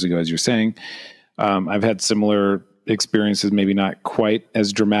existed years ago, as you're saying. I've had similar experiences, maybe not quite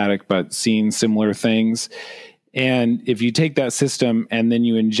as dramatic, but seen similar things. And if you take that system and then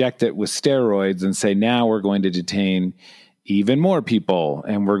you inject it with steroids and say, now we're going to detain even more people,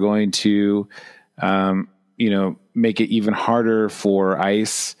 and we're going to, make it even harder for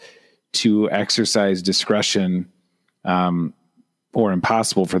ICE to exercise discretion, or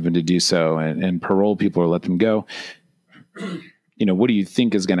impossible for them to do so, and parole people or let them go. What do you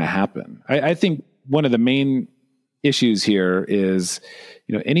think is going to happen? I think one of the main issues here is,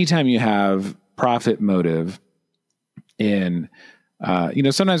 anytime you have profit motive in,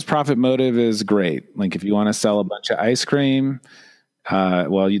 sometimes profit motive is great. Like if you want to sell a bunch of ice cream,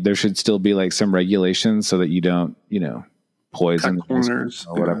 there should still be like some regulations so that you don't, poison corners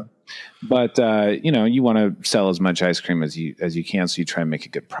or whatever. Yeah. But, you want to sell as much ice cream as you can. So you try and make a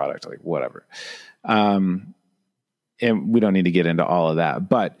good product, like whatever. And we don't need to get into all of that.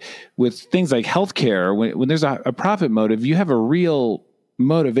 But with things like healthcare, when there's a profit motive, you have a real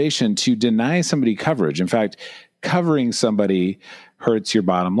motivation to deny somebody coverage. In fact, covering somebody hurts your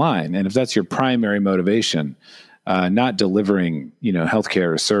bottom line. And if that's your primary motivation, not delivering,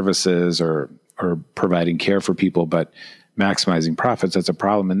 healthcare services or providing care for people, but maximizing profits, that's a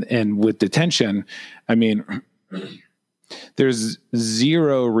problem. And with detention, I mean, there's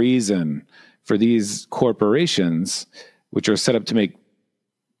zero reason for these corporations, which are set up to make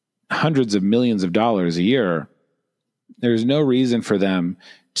hundreds of millions of dollars a year, there's no reason for them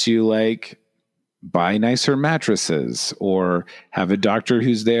to buy nicer mattresses or have a doctor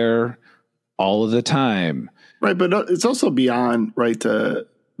who's there all of the time. Right. But it's also beyond, right, the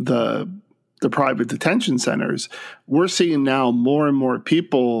private detention centers. We're seeing now more and more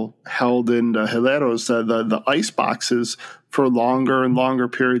people held in the hileros, the ice boxes, for longer and longer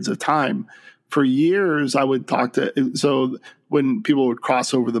periods of time. For years, I would so when people would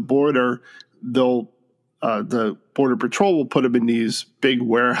cross over the border, the Border Patrol will put them in these big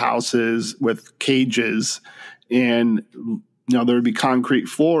warehouses with cages, and there would be concrete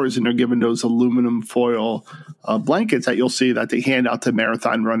floors, and they're given those aluminum foil blankets that you'll see that they hand out to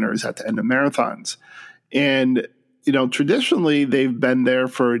marathon runners at the end of marathons. And, traditionally they've been there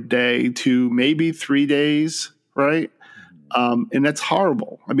for a day to maybe 3 days, right? And that's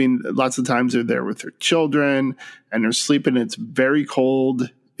horrible. I mean, lots of times they're there with their children and they're sleeping. It's very cold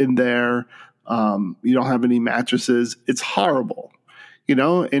in there. You don't have any mattresses. It's horrible,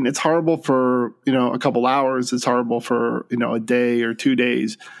 and it's horrible for, a couple hours. It's horrible for, a day or 2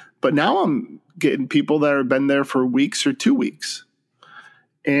 days. But now I'm getting people that have been there for weeks or 2 weeks.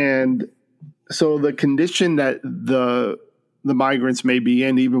 And so the condition that the migrants may be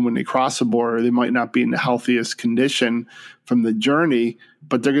in, even when they cross the border, they might not be in the healthiest condition from the journey,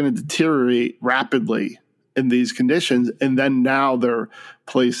 but they're going to deteriorate rapidly in these conditions. And then now they're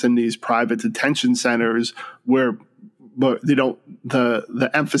placed in these private detention centers where they don't, the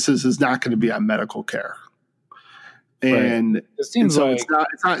emphasis is not going to be on medical care. And, right. It seems so like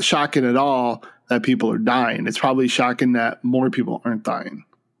it's not shocking at all that people are dying. It's probably shocking that more people aren't dying.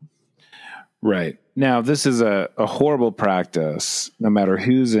 Right. Now, this is a horrible practice, no matter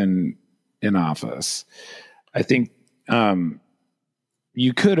who's in office. I think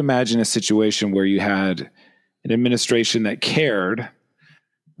you could imagine a situation where you had an administration that cared,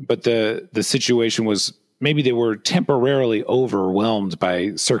 but the situation was maybe they were temporarily overwhelmed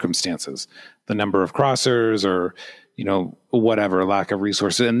by circumstances, the number of crossers or, whatever, lack of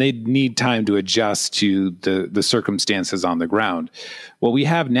resources, and they need time to adjust to the circumstances on the ground. What we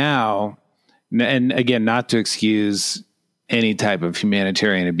have now, and again, not to excuse any type of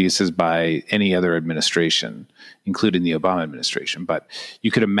humanitarian abuses by any other administration, including the Obama administration, but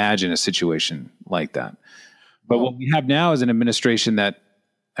you could imagine a situation like that. But what we have now is an administration that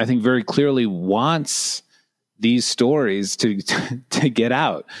I think very clearly wants these stories to get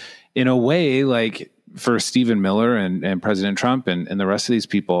out in a way, like for Stephen Miller and President Trump and the rest of these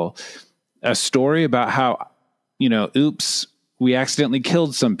people, a story about how, oops, we accidentally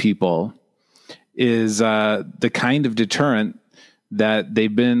killed some people is the kind of deterrent that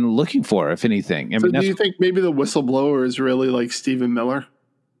they've been looking for, if anything. Do you think maybe the whistleblower is really like Stephen Miller?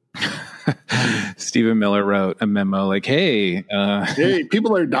 Stephen Miller wrote a memo like, hey, hey,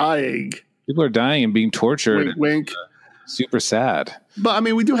 people are dying. People are dying and being tortured. Wink, wink. Super sad. But I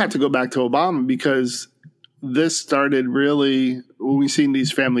mean, we do have to go back to Obama because this started really when we seen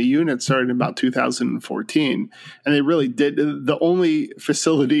these family units started in about 2014. And they really did. The only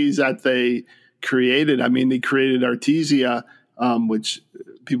facilities that they created, I mean, they created Artesia, which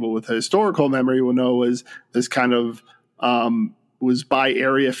people with a historical memory will know was this kind of was by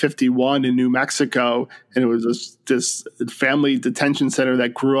Area 51 in New Mexico. And it was this family detention center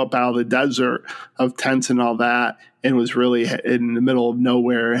that grew up out of the desert of tents and all that, and was really in the middle of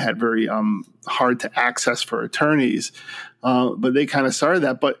nowhere, had very hard to access for attorneys. But they kind of started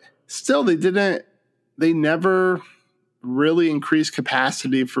that. But still, they never really increased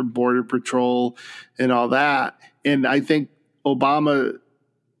capacity for Border Patrol and all that. And I think Obama's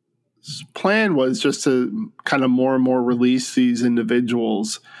plan was just to kind of more and more release these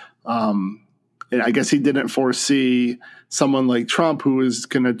individuals. And I guess he didn't foresee someone like Trump who was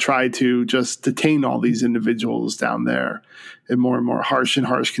going to try to just detain all these individuals down there in more and more harsh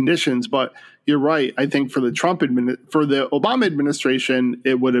conditions. But you're right. I think for the for the Obama administration,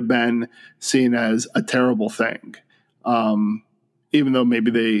 it would have been seen as a terrible thing. Even though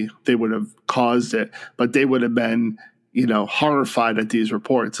maybe they would have caused it, but they would have been, horrified at these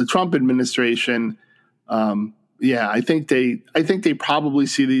reports. The Trump administration, I think they probably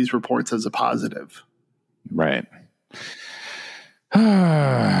see these reports as a positive. Right. So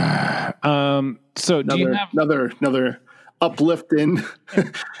do you have another uplifting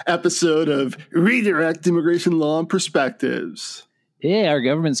episode of Redirect Immigration Law and Perspectives? Yeah, our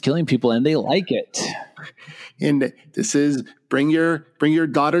government's killing people and they like it. And this is bring your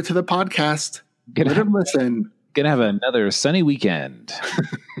daughter to the podcast. Let her listen. Gonna have another sunny weekend.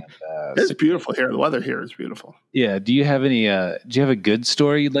 It's beautiful here. The weather here is beautiful. Yeah. Do you have a good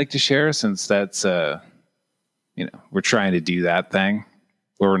story you'd like to share? Since that's we're trying to do that thing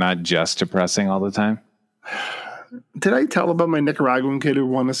where we're not just depressing all the time. Did I tell about my Nicaraguan kid who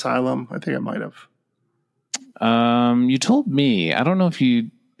won asylum? I think I might have. You told me. I don't know if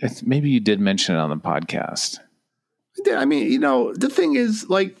maybe you did mention it on the podcast. I did. I mean, the thing is,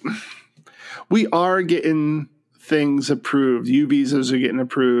 like, we are getting things approved. U visas are getting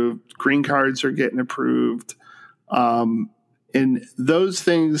approved. Green cards are getting approved. And those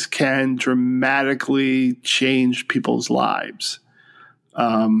things can dramatically change people's lives.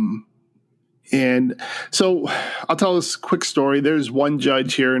 And so I'll tell this quick story. There's one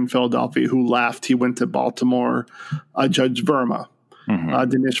judge here in Philadelphia who left. He went to Baltimore, Judge Verma.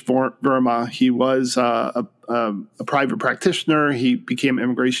 Dinesh Verma. He was a private practitioner. He became an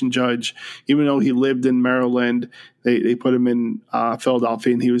immigration judge. Even though he lived in Maryland, they put him in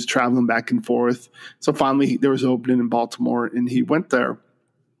Philadelphia, and he was traveling back and forth. So finally, there was an opening in Baltimore, and he went there.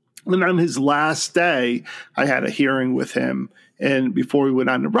 And on his last day, I had a hearing with him. And before we went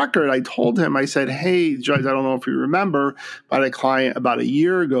on the record, I told him, I said, hey, Judge, I don't know if you remember, but I had a client about a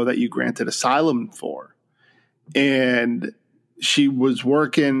year ago that you granted asylum for. And she was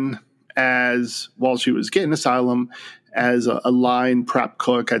working while she was getting asylum as a line prep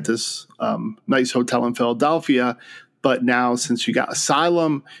cook at this nice hotel in Philadelphia. But now, since she got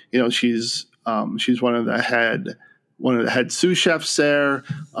asylum, she's one of the head sous chefs there.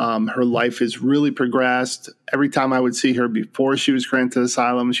 Her life has really progressed. Every time I would see her before she was granted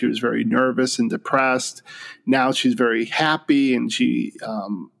asylum, she was very nervous and depressed. Now she's very happy, and she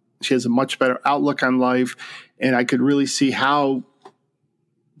has a much better outlook on life. And I could really see how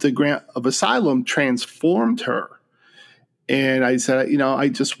the grant of asylum transformed her. And I said, I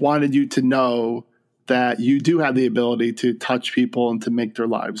just wanted you to know that you do have the ability to touch people and to make their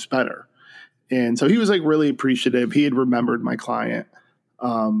lives better. And so he was like really appreciative. He had remembered my client.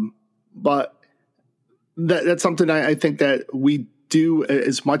 But that's something I think that we do,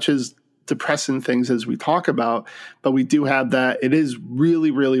 as much as depressing things as we talk about, but we do have that. It is really,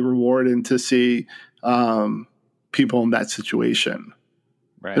 really rewarding to see people in that situation.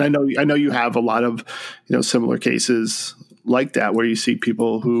 Right. And I know you have a lot of, similar cases like that where you see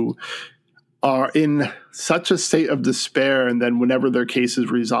people who are in such a state of despair, and then whenever their case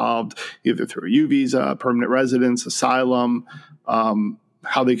is resolved, either through a U visa, permanent residence, asylum,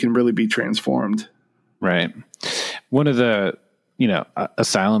 how they can really be transformed. Right. One of the,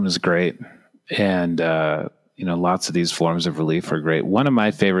 asylum is great. And, lots of these forms of relief are great. One of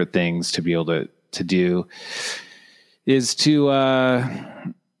my favorite things to be able to do is to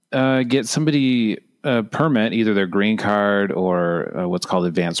get somebody a permit, either their green card or what's called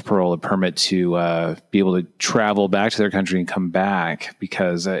advanced parole, a permit to be able to travel back to their country and come back.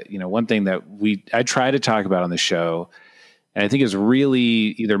 Because, one thing that I try to talk about on the show and I think is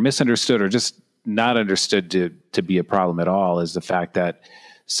really either misunderstood or just not understood to be a problem at all, is the fact that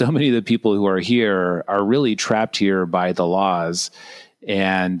so many of the people who are here are really trapped here by the laws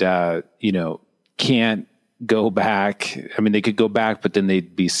and, can't go back. I mean, they could go back, but then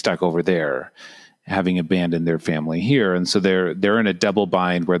they'd be stuck over there, having abandoned their family here. And so they're in a double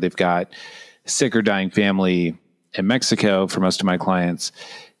bind where they've got sick or dying family in Mexico for most of my clients.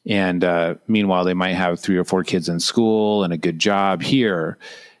 And meanwhile, they might have 3 or 4 kids in school and a good job here.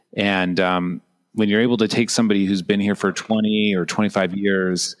 And when you're able to take somebody who's been here for 20 or 25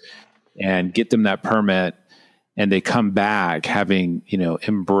 years and get them that permit, and they come back having,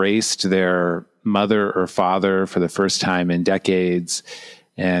 embraced their mother or father for the first time in decades,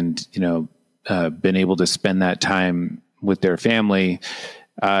 and, been able to spend that time with their family,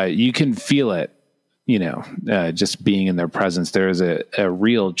 you can feel it, just being in their presence. There is a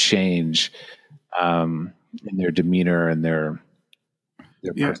real change in their demeanor and their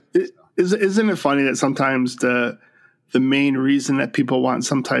Isn't it funny that sometimes the main reason that people want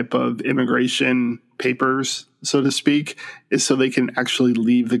some type of immigration papers, so to speak, is so they can actually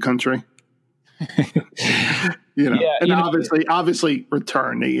leave the country? Obviously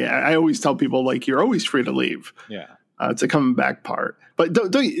return. Yeah, I always tell people, like, you're always free to leave. Yeah. It's a coming back part. But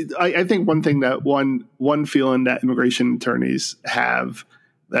I think one thing that one feeling that immigration attorneys have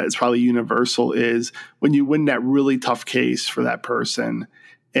that is probably universal is when you win that really tough case for that person,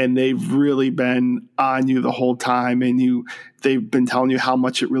 and they've really been on you the whole time, and they've been telling you how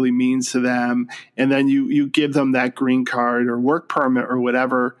much it really means to them, and then you give them that green card or work permit or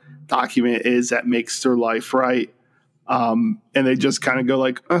whatever document it is that makes their life right, and they just kind of go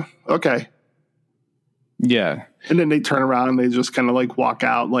like, oh, okay. Yeah. And then they turn around and they just kind of like walk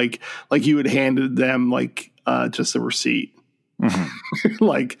out like you had handed them like just a receipt. Mm-hmm.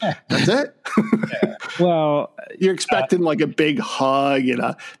 Like, that's it? Yeah. Well, you're expecting like a big hug and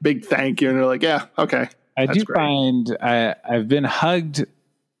a big thank you, and they're like, yeah, okay. I do great. Find I've been hugged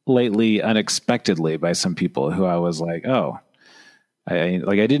lately unexpectedly by some people who I was like, oh, I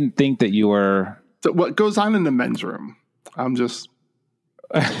didn't think that you were. So what goes on in the men's room? I'm just.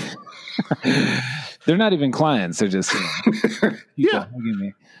 They're not even clients. They're just yeah. hugging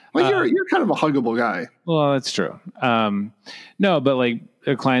me. Well, you're kind of a huggable guy. Well, that's true. No, but like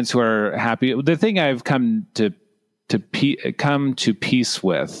clients who are happy. The thing I've come to peace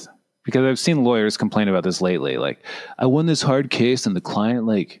with, because I've seen lawyers complain about this lately. Like, I won this hard case and the client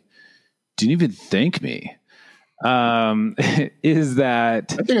didn't even thank me. Is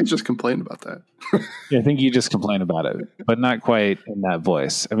that I think I just complained about that. Yeah, I think you just complained about it, but not quite in that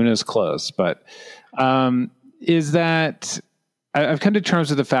voice. I mean, it was close, but is that I've come to terms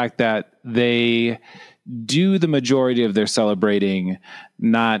with the fact that they do the majority of their celebrating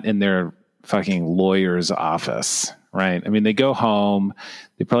not in their fucking lawyer's office, right? I mean, they go home,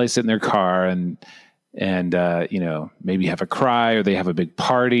 they probably sit in their car and maybe have a cry, or they have a big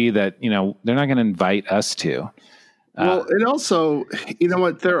party that, they're not going to invite us to. Well, and also, you know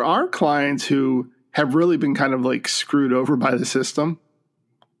what? There are clients who have really been kind of like screwed over by the system.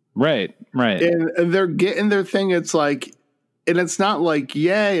 Right. And they're getting their thing. It's like, and it's not like,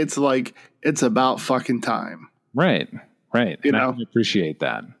 yay, it's like, it's about fucking time. Right. I appreciate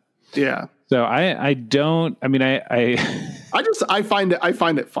that. Yeah. So I find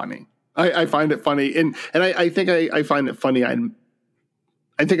it funny. I find it funny. And I think I find it funny. I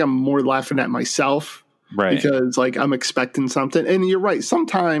think I'm more laughing at myself. Right. Because like I'm expecting something. And you're right.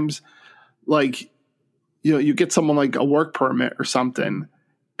 Sometimes like, you get someone like a work permit or something,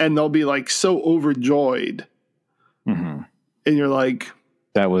 and they'll be like so overjoyed. Mm-hmm. And you're like,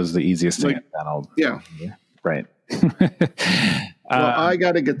 that was the easiest thing at McDonald's. Yeah. Right. Well, I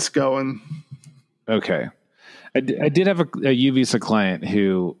got to get going. Okay. I did have a U-Visa client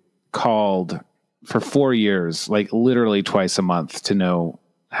who called for 4 years, like literally twice a month, to know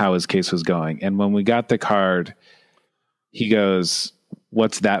how his case was going. And when we got the card, he goes,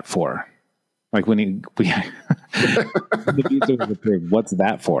 "What's that for?" Like when the visa was approved, "What's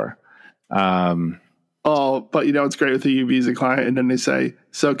that for?" Oh, but it's great with a U-Visa client, and then they say,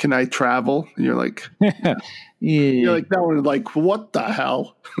 "So can I travel?" And you're like, yeah. You're like, that one, like, what the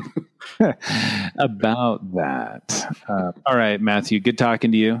hell? About that. All right, Matthew, good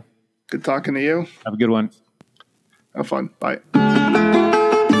talking to you. Good talking to you. Have a good one. Have fun. Bye.